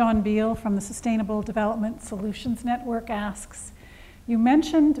 John Beal from the Sustainable Development Solutions Network asks, you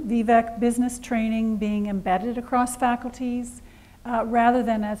mentioned Vivek business training being embedded across faculties rather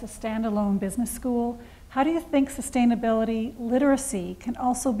than as a standalone business school. How do you think sustainability literacy can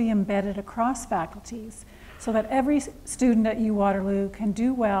also be embedded across faculties so that every student at Waterloo can be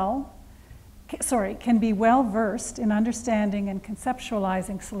well versed in understanding and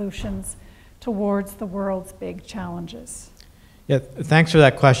conceptualizing solutions towards the world's big challenges? Yeah, thanks for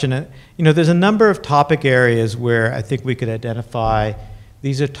that question. You know, there's a number of topic areas where I think we could identify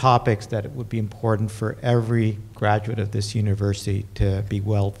these are topics that it would be important for every graduate of this university to be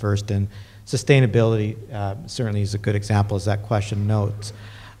well versed in. Sustainability certainly is a good example, as that question notes.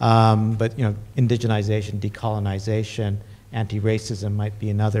 But you know, indigenization, decolonization, anti-racism might be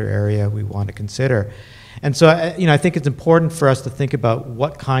another area we want to consider. And so, you know, I think it's important for us to think about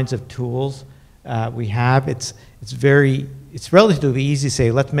what kinds of tools we have. It's relatively easy to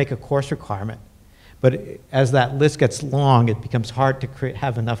say, let's make a course requirement. But as that list gets long, it becomes hard to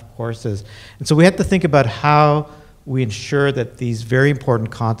have enough courses. And so we have to think about how we ensure that these very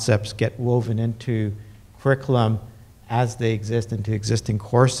important concepts get woven into curriculum as they exist into existing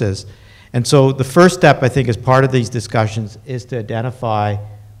courses. And so the first step, I think, as part of these discussions is to identify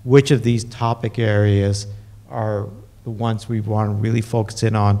which of these topic areas are the ones we want to really focus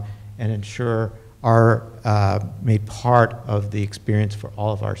in on and ensure are made part of the experience for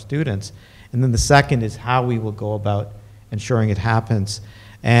all of our students. And then the second is how we will go about ensuring it happens.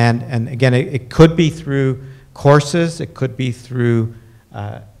 And again, it could be through courses, it could be through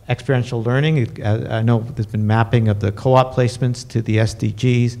experiential learning. I know there's been mapping of the co-op placements to the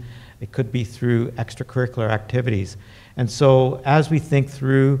SDGs. It could be through extracurricular activities. And so as we think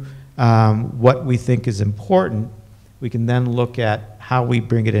through what we think is important, we can then look at how we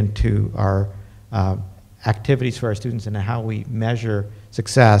bring it into our activities for our students and how we measure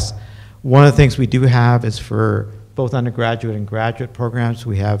success. One of the things we do have is for both undergraduate and graduate programs,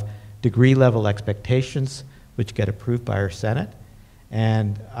 we have degree level expectations which get approved by our Senate.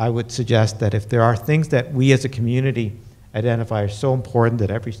 And I would suggest that if there are things that we as a community identify as so important that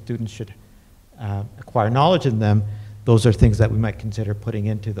every student should acquire knowledge in them, those are things that we might consider putting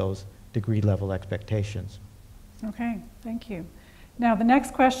into those degree level expectations. Okay, thank you. Now the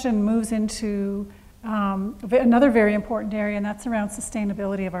next question moves into another very important area, and that's around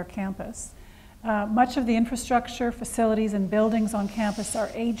sustainability of our campus. Much of the infrastructure, facilities, and buildings on campus are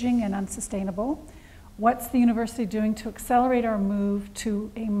aging and unsustainable. What's the university doing to accelerate our move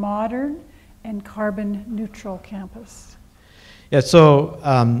to a modern and carbon neutral campus? Yeah, so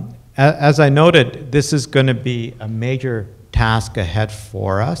as I noted, this is going to be a major task ahead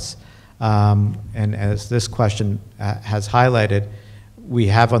for us. And as this question has highlighted, we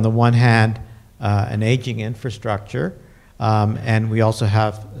have on the one hand an aging infrastructure, and we also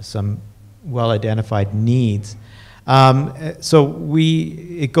have some well-identified needs. So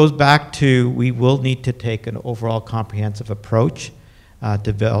it goes back to we will need to take an overall comprehensive approach,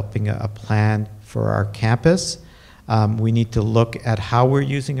 developing a plan for our campus. We need to look at how we're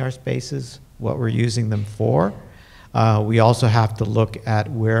using our spaces, what we're using them for. We also have to look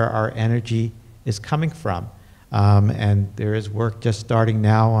at where our energy is coming from. And there is work just starting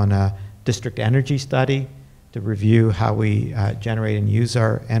now on a district energy study to review how we generate and use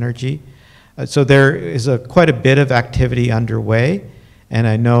our energy. So there is quite a bit of activity underway, and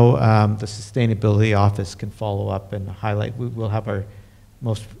I know the Sustainability Office can follow up and highlight. We'll have our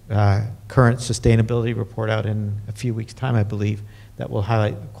most current sustainability report out in a few weeks' time, I believe, that will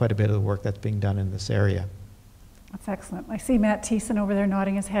highlight quite a bit of the work that's being done in this area. That's excellent. I see Matt Thiessen over there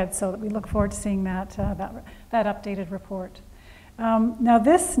nodding his head, so we look forward to seeing that updated report. Now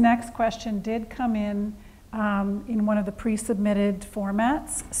this next question did come in one of the pre-submitted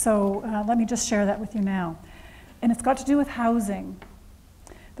formats, so let me just share that with you now. And it's got to do with housing.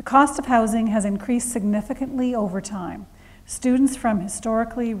 The cost of housing has increased significantly over time. Students from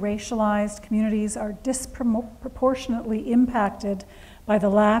historically racialized communities are disproportionately impacted by the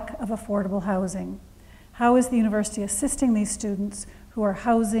lack of affordable housing. How is the university assisting these students who are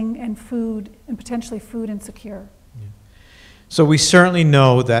housing and food and potentially food insecure? Yeah. So we certainly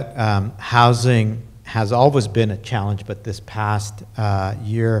know that housing has always been a challenge, but this past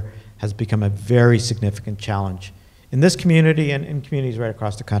year has become a very significant challenge in this community and in communities right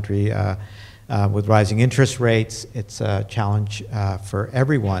across the country. With rising interest rates, it's a challenge for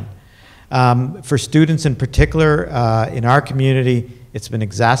everyone. For students in particular, in our community, it's been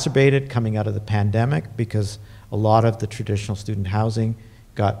exacerbated coming out of the pandemic because a lot of the traditional student housing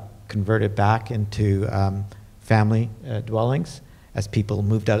got converted back into family dwellings as people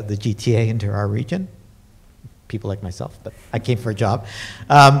moved out of the GTA into our region. People like myself, but I came for a job.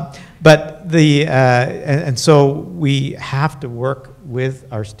 And so we have to work with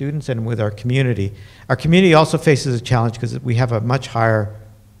our students and with our community. Our community also faces a challenge because we have a much higher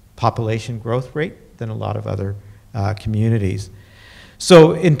population growth rate than a lot of other communities.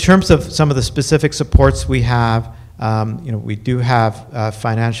 So in terms of some of the specific supports we have, we do have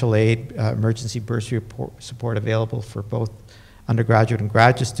financial aid, emergency bursary support available for both undergraduate and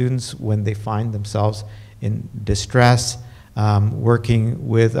graduate students when they find themselves in distress, working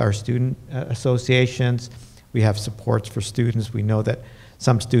with our student associations. We have supports for students. We know that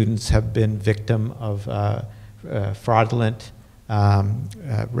some students have been victim of fraudulent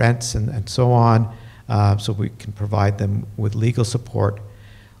rents and so on, so we can provide them with legal support.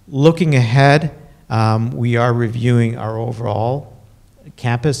 Looking ahead, we are reviewing our overall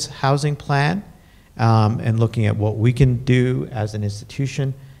campus housing plan and looking at what we can do as an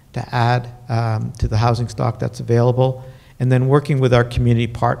institution to add to the housing stock that's available, and then working with our community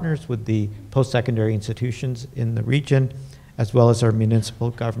partners, with the post-secondary institutions in the region, as well as our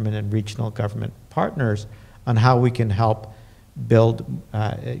municipal government and regional government partners on how we can help build,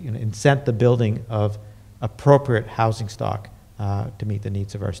 incent the building of appropriate housing stock to meet the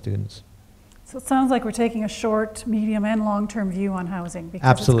needs of our students. So it sounds like we're taking a short, medium, and long-term view on housing because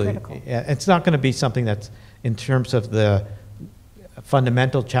Absolutely. it's critical. Yeah, it's not going to be something that's, in terms of the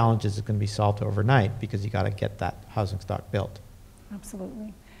fundamental challenges, is going to be solved overnight because you got to get that housing stock built.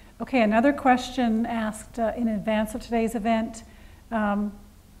 Absolutely. Okay, another question asked in advance of today's event. Do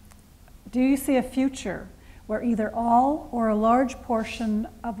you see a future where either all or a large portion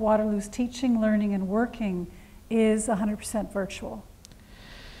of Waterloo's teaching, learning, and working is 100% virtual?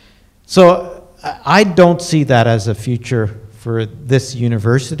 So I don't see that as a future for this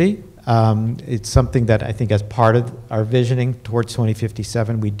university. It's something that I think, as part of our visioning towards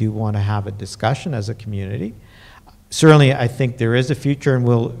 2057, we do want to have a discussion as a community. Certainly, I think there is a future in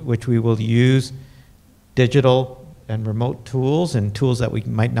which we will use digital and remote tools and tools that we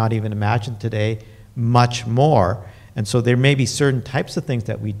might not even imagine today much more. And so there may be certain types of things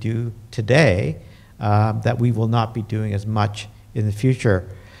that we do today that we will not be doing as much in the future.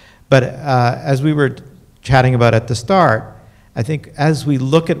 But as we were chatting about at the start, I think as we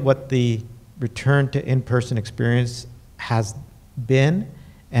look at what the return to in-person experience has been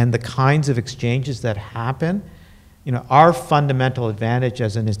and the kinds of exchanges that happen, our fundamental advantage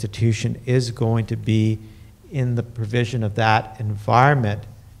as an institution is going to be in the provision of that environment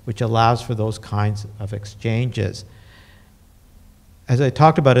which allows for those kinds of exchanges. As I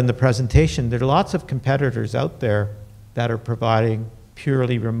talked about in the presentation, there are lots of competitors out there that are providing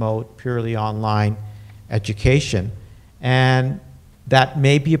purely remote, purely online education, and that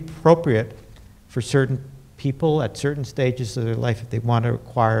may be appropriate for certain people at certain stages of their life if they want to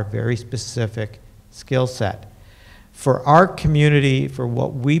acquire a very specific skill set. For our community, for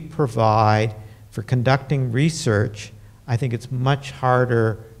what we provide, for conducting research, I think it's much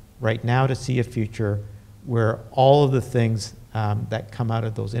harder right now to see a future where all of the things that come out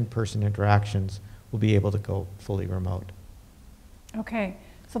of those in-person interactions will be able to go fully remote. Okay,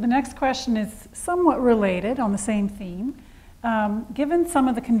 so the next question is somewhat related on the same theme. Given some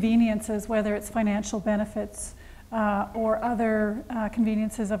of the conveniences, whether it's financial benefits or other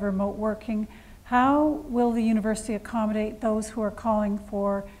conveniences of remote working, how will the university accommodate those who are calling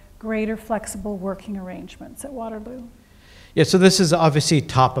for greater flexible working arrangements at Waterloo? Yeah, so this is obviously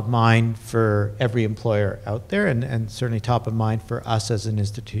top of mind for every employer out there, and certainly top of mind for us as an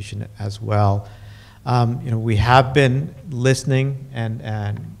institution as well. We have been listening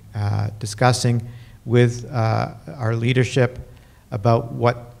and discussing with our leadership about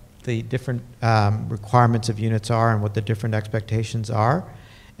what the different requirements of units are and what the different expectations are.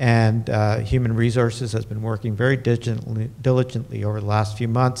 And Human Resources has been working very diligently over the last few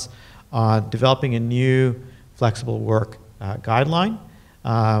months on developing a new flexible work guideline,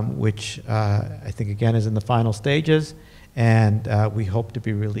 which I think again is in the final stages, and we hope to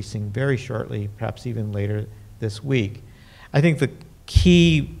be releasing very shortly, perhaps even later this week. I think the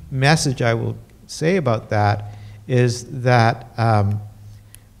key message I will say about that is that,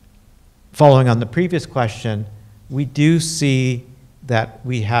 following on the previous question, we do see that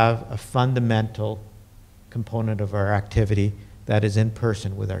we have a fundamental component of our activity that is in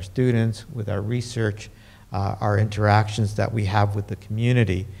person with our students, with our research, our interactions that we have with the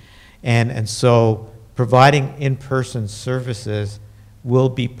community. And so providing in-person services will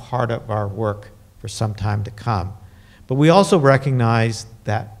be part of our work for some time to come. But we also recognize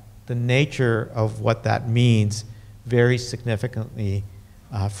that the nature of what that means varies significantly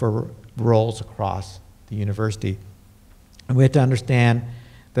for roles across the university. And we have to understand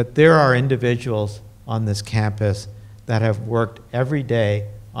that there are individuals on this campus that have worked every day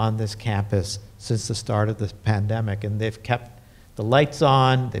on this campus since the start of this pandemic, and they've kept the lights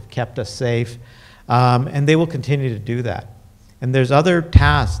on, they've kept us safe, and they will continue to do that. And there's other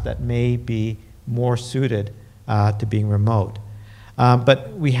tasks that may be more suited to being remote.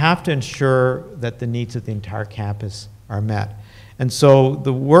 But we have to ensure that the needs of the entire campus are met. And so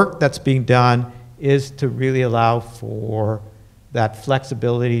the work that's being done is to really allow for that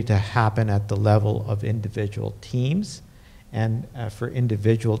flexibility to happen at the level of individual teams, and for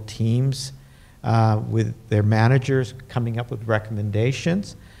individual teams with their managers coming up with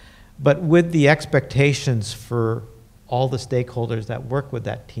recommendations, but with the expectations for all the stakeholders that work with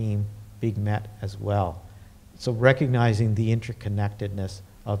that team being met as well. So recognizing the interconnectedness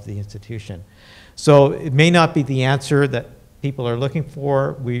of the institution. So it may not be the answer that people are looking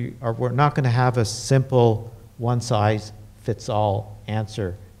for. We're not going to have a simple one-size-fits-all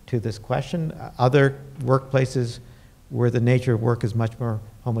answer to this question. Other workplaces where the nature of work is much more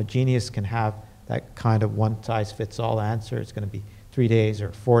homogeneous can have that kind of one-size-fits-all answer. It's going to be 3 days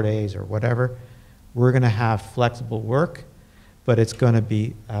or 4 days or whatever. We're going to have flexible work, but it's going to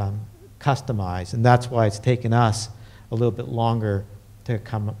be customized, and that's why it's taken us a little bit longer to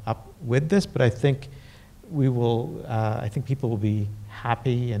come up with this. But I think we will. I think people will be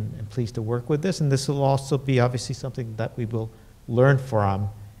happy and pleased to work with this, and this will also be obviously something that we will learn from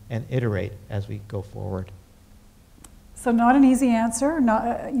and iterate as we go forward. So not an easy answer, not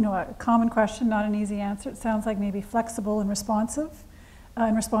a common question, not an easy answer. It sounds like maybe flexible and responsive,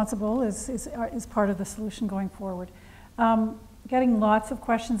 and responsible is part of the solution going forward. Getting lots of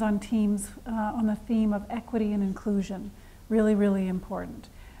questions on Teams on the theme of equity and inclusion, really, really important.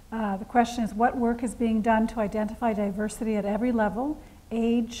 The question is, what work is being done to identify diversity at every level,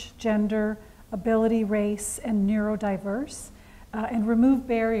 age, gender, ability, race, and neurodiverse, and remove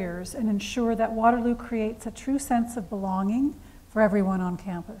barriers and ensure that Waterloo creates a true sense of belonging for everyone on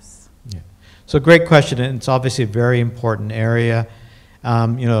campus? Yeah. So great question, and it's obviously a very important area.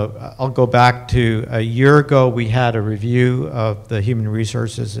 I'll go back to a year ago. We had a review of the Human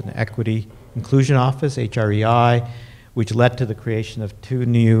Resources and Equity Inclusion Office, HREI, which led to the creation of 2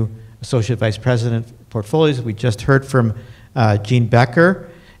 new Associate Vice President portfolios. We just heard from Jean Becker,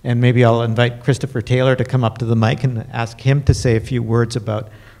 and maybe I'll invite Christopher Taylor to come up to the mic and ask him to say a few words about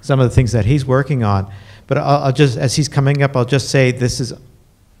some of the things that he's working on. But I'll just, as he's coming up, I'll just say this is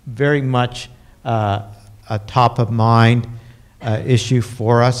very much a top of mind issue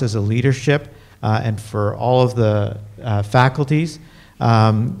for us as a leadership and for all of the faculties.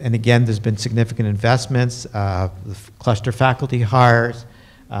 And again, there's been significant investments, cluster faculty hires,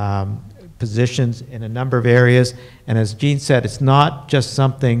 positions in a number of areas. And as Jean said, it's not just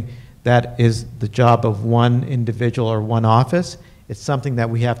something that is the job of one individual or one office. It's something that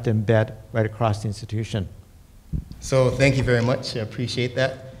we have to embed right across the institution. So thank you very much. I appreciate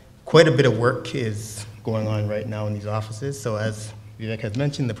that. Quite a bit of work is going on right now in these offices. So as Vivek has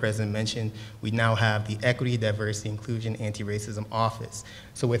mentioned, the President mentioned, we now have the Equity, Diversity, Inclusion, Anti-Racism Office.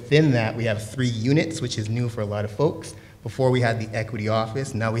 So within that, we have 3 units, which is new for a lot of folks. Before we had the Equity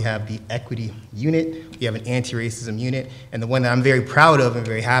Office, now we have the Equity Unit, we have an Anti-Racism Unit, and the one that I'm very proud of and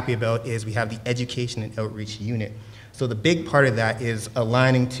very happy about is we have the Education and Outreach Unit. So the big part of that is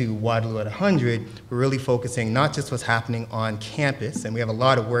aligning to Waterloo at 100. We're really focusing not just what's happening on campus, and we have a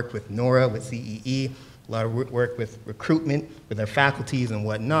lot of work with NORA, with CEE, a lot of work with recruitment, with our faculties and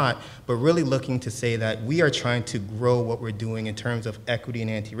whatnot, but really looking to say that we are trying to grow what we're doing in terms of equity and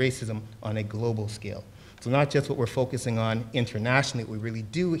anti-racism on a global scale. So not just what we're focusing on internationally, what we really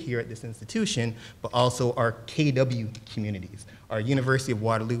do here at this institution, but also our KW communities, our University of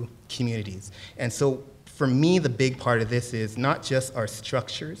Waterloo communities. And so for me, the big part of this is not just our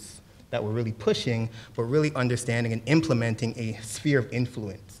structures that we're really pushing, but really understanding and implementing a sphere of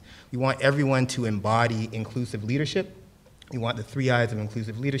influence. We want everyone to embody inclusive leadership. We want the 3 I's of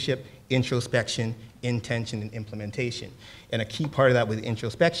inclusive leadership: introspection, intention, and implementation. And a key part of that with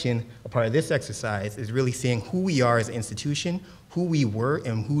introspection, a part of this exercise, is really seeing who we are as an institution, who we were,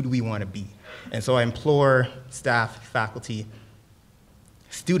 and who do we want to be. And so I implore staff, faculty,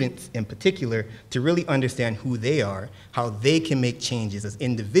 students in particular, to really understand who they are, how they can make changes as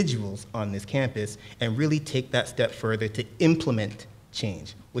individuals on this campus, and really take that step further to implement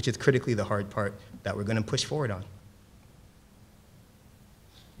change, which is critically the hard part that we're going to push forward on.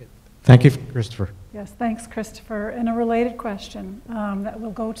 Thank you, Christopher. Yes, thanks, Christopher. And a related question that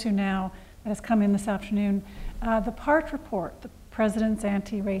we'll go to now that has come in this afternoon. The PART report, the President's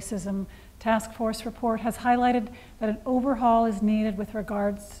Anti-Racism Task Force report, has highlighted that an overhaul is needed with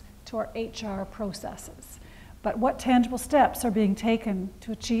regards to our HR processes. But what tangible steps are being taken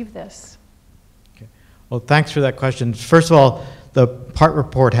to achieve this? Okay. Well, thanks for that question. First of all, the PART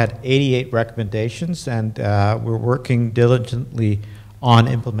report had 88 recommendations, and we're working diligently on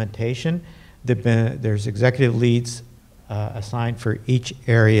implementation. There's executive leads assigned for each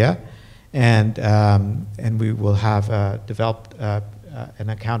area, and we will have developed an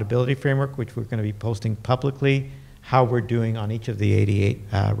accountability framework, which we're going to be posting publicly, how we're doing on each of the 88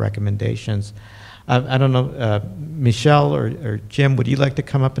 recommendations. I don't know, Michelle or Jim, would you like to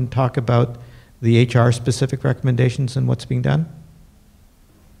come up and talk about the HR specific recommendations and what's being done?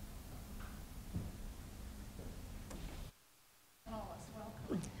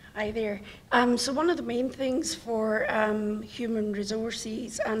 Hi there. So one of the main things for human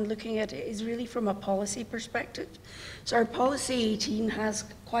resources and looking at it is really from a policy perspective. So our policy 18 has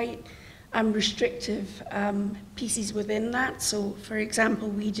quite restrictive pieces within that. So for example,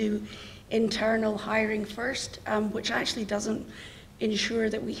 we do internal hiring first, which actually doesn't ensure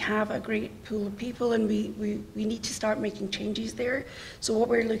that we have a great pool of people, and we need to start making changes there. So what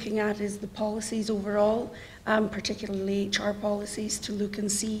we're looking at is the policies overall, particularly HR policies, to look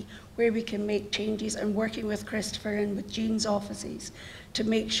and see where we can make changes, and working with Christopher and with Jean's offices to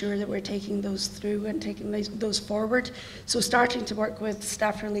make sure that we're taking those through and taking those forward. So starting to work with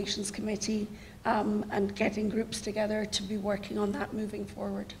Staff Relations Committee and getting groups together to be working on that moving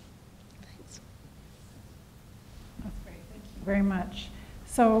forward. Very much.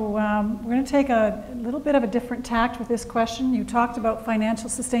 So we're going to take a little bit of a different tact with this question. You talked about financial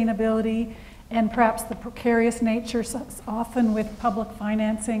sustainability and perhaps the precarious nature often with public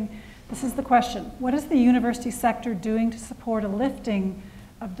financing. This is the question. What is the university sector doing to support a lifting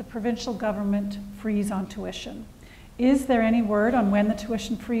of the provincial government freeze on tuition? Is there any word on when the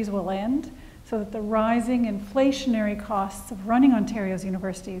tuition freeze will end so that the rising inflationary costs of running Ontario's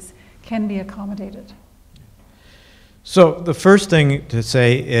universities can be accommodated? So the first thing to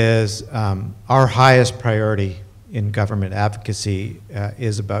say is our highest priority in government advocacy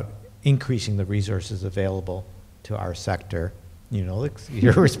is about increasing the resources available to our sector. You know,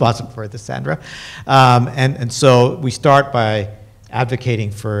 you're responsible for this, Sandra. And so we start by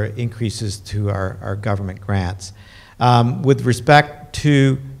advocating for increases to our government grants. With respect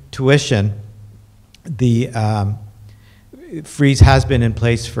to tuition, the freeze has been in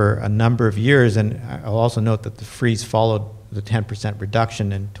place for a number of years, and I'll also note that the freeze followed the 10%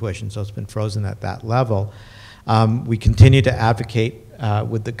 reduction in tuition, so it's been frozen at that level. We continue to advocate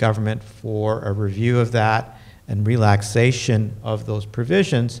with the government for a review of that and relaxation of those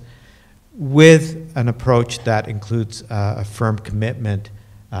provisions with an approach that includes a firm commitment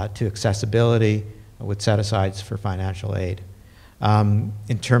to accessibility with set-asides for financial aid.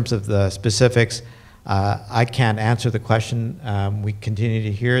 In terms of the specifics, I can't answer the question. We continue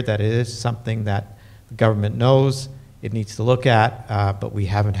to hear that it is something that the government knows it needs to look at, but we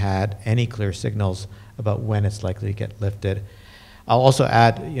haven't had any clear signals about when it's likely to get lifted. I'll also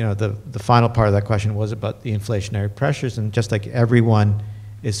add, you know, the final part of that question was about the inflationary pressures, and just like everyone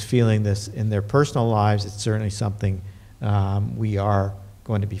is feeling this in their personal lives, it's certainly something we are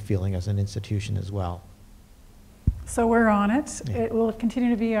going to be feeling as an institution as well. So we're on it. Yeah. It will continue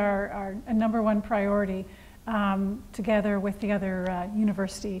to be our number one priority together with the other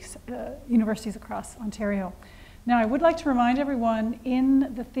universities across Ontario. Now, I would like to remind everyone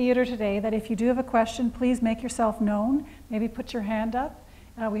in the theatre today that if you do have a question, please make yourself known. Maybe put your hand up.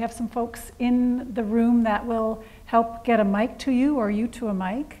 We have some folks in the room that will help get a mic to you or you to a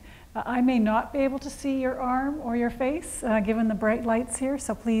mic. I may not be able to see your arm or your face given the bright lights here,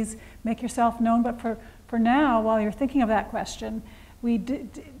 so please make yourself known. But for now, while you're thinking of that question, we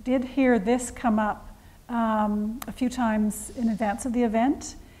did hear this come up a few times in advance of the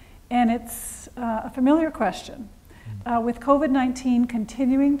event, and it's a familiar question. With COVID-19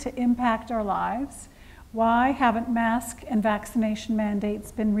 continuing to impact our lives, why haven't mask and vaccination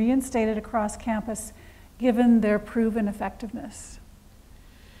mandates been reinstated across campus given their proven effectiveness?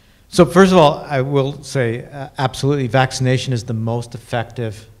 So first of all, I will say absolutely vaccination is the most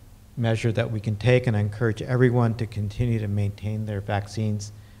effective measure that we can take, and I encourage everyone to continue to maintain their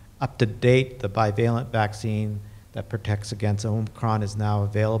vaccines up to date. The bivalent vaccine that protects against Omicron is now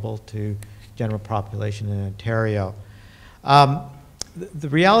available to general population in Ontario. The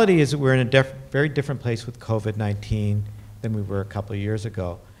reality is that we're in a very different place with COVID-19 than we were a couple of years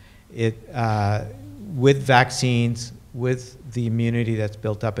ago. With vaccines, with the immunity that's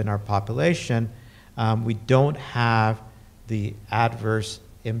built up in our population, we don't have the adverse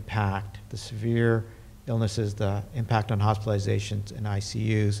impact, the severe illnesses, the impact on hospitalizations and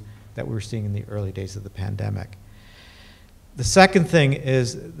ICUs that we were seeing in the early days of the pandemic. The second thing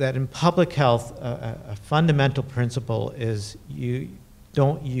is that in public health, a fundamental principle is you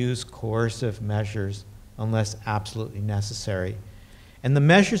don't use coercive measures unless absolutely necessary. And the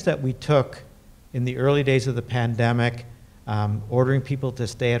measures that we took in the early days of the pandemic, ordering people to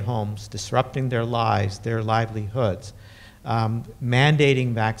stay at homes, disrupting their lives, their livelihoods,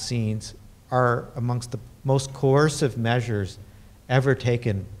 mandating vaccines are amongst the most coercive measures ever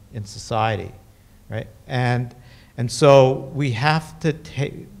taken in society, right? And so we have to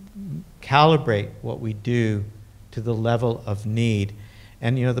calibrate what we do to the level of need.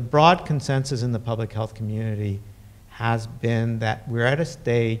 And you know, the broad consensus in the public health community has been that we're at a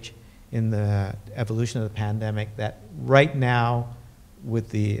stage in the evolution of the pandemic that right now, with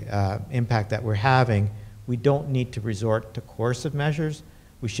the impact that we're having, we don't need to resort to coercive measures.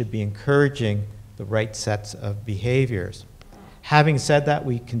 We should be encouraging the right sets of behaviors. Having said that,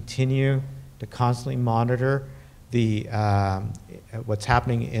 we continue to constantly monitor the, what's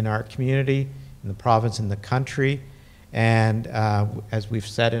happening in our community, in the province, in the country. And as we've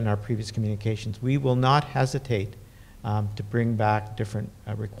said in our previous communications, we will not hesitate to bring back different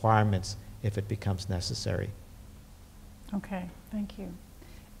requirements if it becomes necessary. Okay, thank you.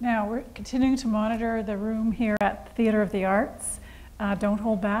 Now, we're continuing to monitor the room here at the Theatre of the Arts. Don't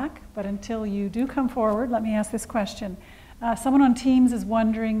hold back, but until you do come forward, let me ask this question. Someone on Teams is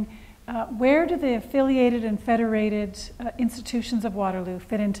wondering, where do the affiliated and federated institutions of Waterloo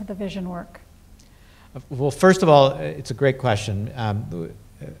fit into the vision work? Well, first of all, it's a great question.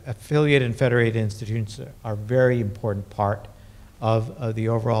 Affiliated and federated institutions are a very important part of the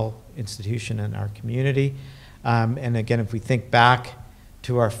overall institution and our community. And again, if we think back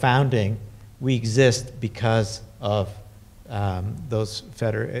to our founding, we exist because of those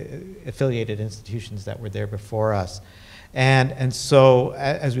affiliated institutions that were there before us. And so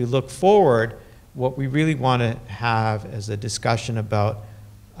as we look forward, what we really want to have is a discussion about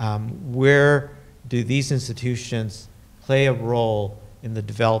where do these institutions play a role in the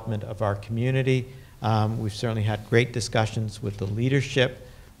development of our community. We've certainly had great discussions with the leadership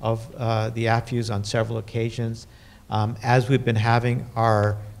of the AFUs on several occasions. As we've been having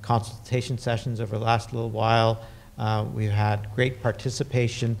our consultation sessions over the last little while, we've had great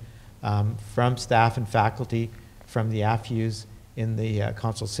participation from staff and faculty from the AFUs in the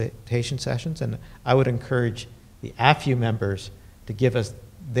consultation sessions. And I would encourage the AFU members to give us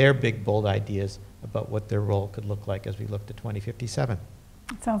their big, bold ideas about what their role could look like as we look to 2057.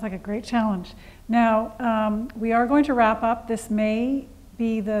 It sounds like a great challenge. Now, we are going to wrap up. This may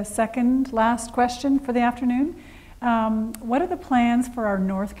be the second last question for the afternoon. What are the plans for our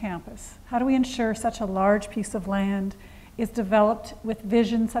North Campus? How do we ensure such a large piece of land is developed with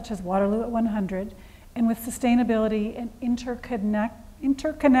vision such as Waterloo at 100 and with sustainability and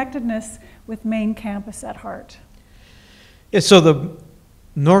interconnectedness with main campus at heart? Yeah, so the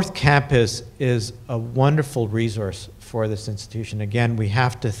North Campus is a wonderful resource for this institution. Again, we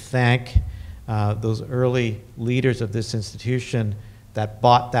have to thank those early leaders of this institution that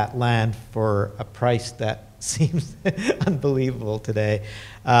bought that land for a price that seems unbelievable today.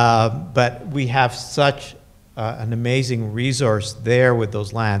 But we have such an amazing resource there with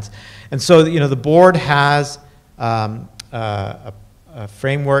those lands. And so, you know, the board has a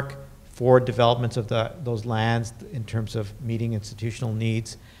framework for developments of those lands in terms of meeting institutional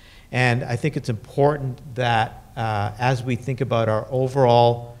needs. And I think it's important that as we think about our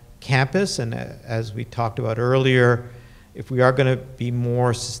overall campus, and as we talked about earlier, if we are going to be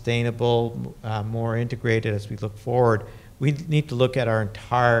more sustainable, more integrated as we look forward, we need to look at our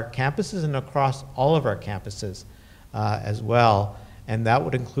entire campuses and across all of our campuses as well. And that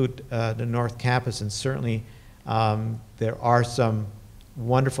would include the North Campus, and certainly there are some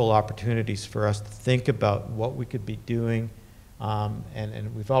wonderful opportunities for us to think about what we could be doing,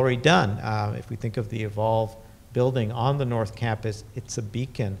 and we've already done. If we think of the Evolve building on the North Campus, it's a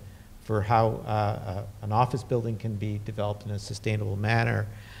beacon for how an office building can be developed in a sustainable manner.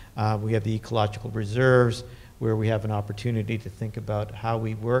 We have the ecological reserves, where we have an opportunity to think about how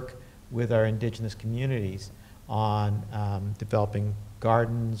we work with our Indigenous communities on developing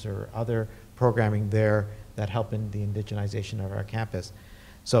gardens or other programming there that help in the indigenization of our campus.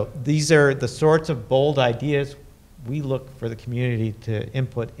 So these are the sorts of bold ideas we look for the community to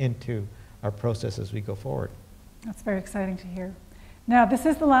input into our process as we go forward. That's very exciting to hear. Now, this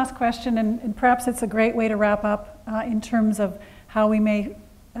is the last question, and perhaps it's a great way to wrap up in terms of how we may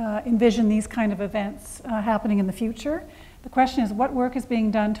envision these kind of events happening in the future. The question is, what work is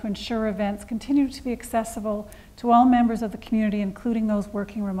being done to ensure events continue to be accessible to all members of the community, including those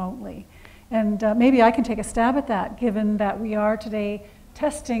working remotely? And maybe I can take a stab at that, given that we are today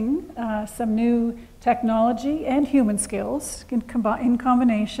testing some new technology and human skills in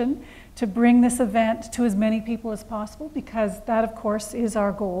combination to bring this event to as many people as possible, because that, of course, is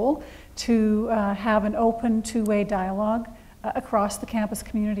our goal, to have an open two-way dialogue across the campus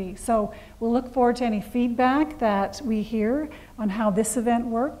community. So we'll look forward to any feedback that we hear on how this event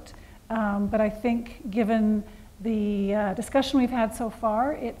worked. But I think given the discussion we've had so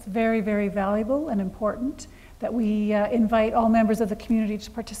far, it's very, very valuable and important that we invite all members of the community to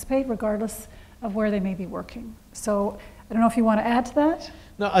participate, regardless of where they may be working. So I don't know if you want to add to that?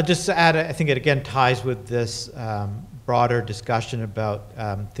 No, I'll just add, I think it again ties with this broader discussion about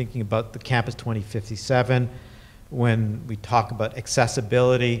thinking about the Campus 2057. When we talk about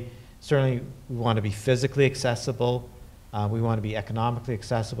accessibility, certainly we want to be physically accessible, we want to be economically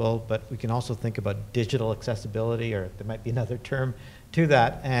accessible, but we can also think about digital accessibility, or there might be another term to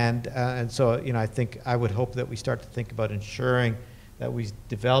that. And so, you know, I think I would hope that we start to think about ensuring that we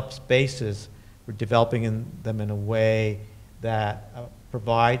develop spaces, we're developing them in a way that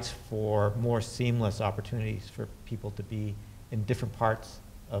provides for more seamless opportunities for people to be in different parts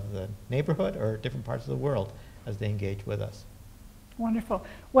of the neighborhood or different parts of the world as they engage with us. Wonderful.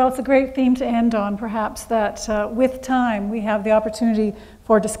 Well, it's a great theme to end on, perhaps, that with time we have the opportunity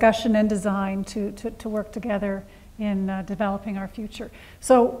for discussion and design to work together in developing our future.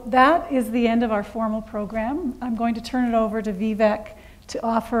 So that is the end of our formal program. I'm going to turn it over to Vivek to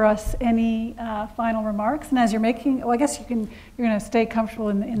offer us any final remarks. And as you're making, well, I guess you're going to stay comfortable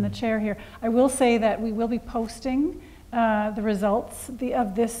in the chair here. I will say that we will be posting the results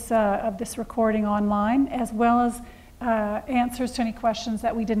of this recording online, as well as answers to any questions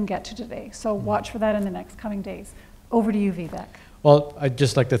that we didn't get to today. So watch for that in the next coming days. Over to you, Vivek. Well, I'd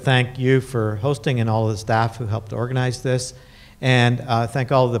just like to thank you for hosting and all of the staff who helped organize this, and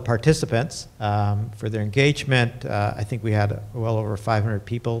thank all of the participants for their engagement. I think we had well over 500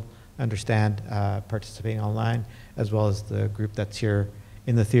 people participating online, as well as the group that's here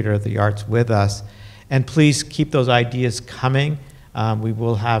in the Theatre of the Arts with us. And please keep those ideas coming. We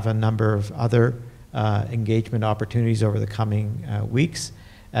will have a number of other engagement opportunities over the coming weeks,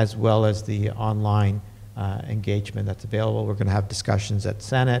 as well as the online engagement that's available. We're going to have discussions at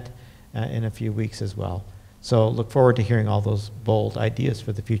Senate in a few weeks as well. So look forward to hearing all those bold ideas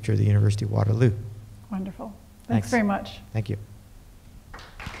for the future of the University of Waterloo. Wonderful. Thanks very much. Thank you.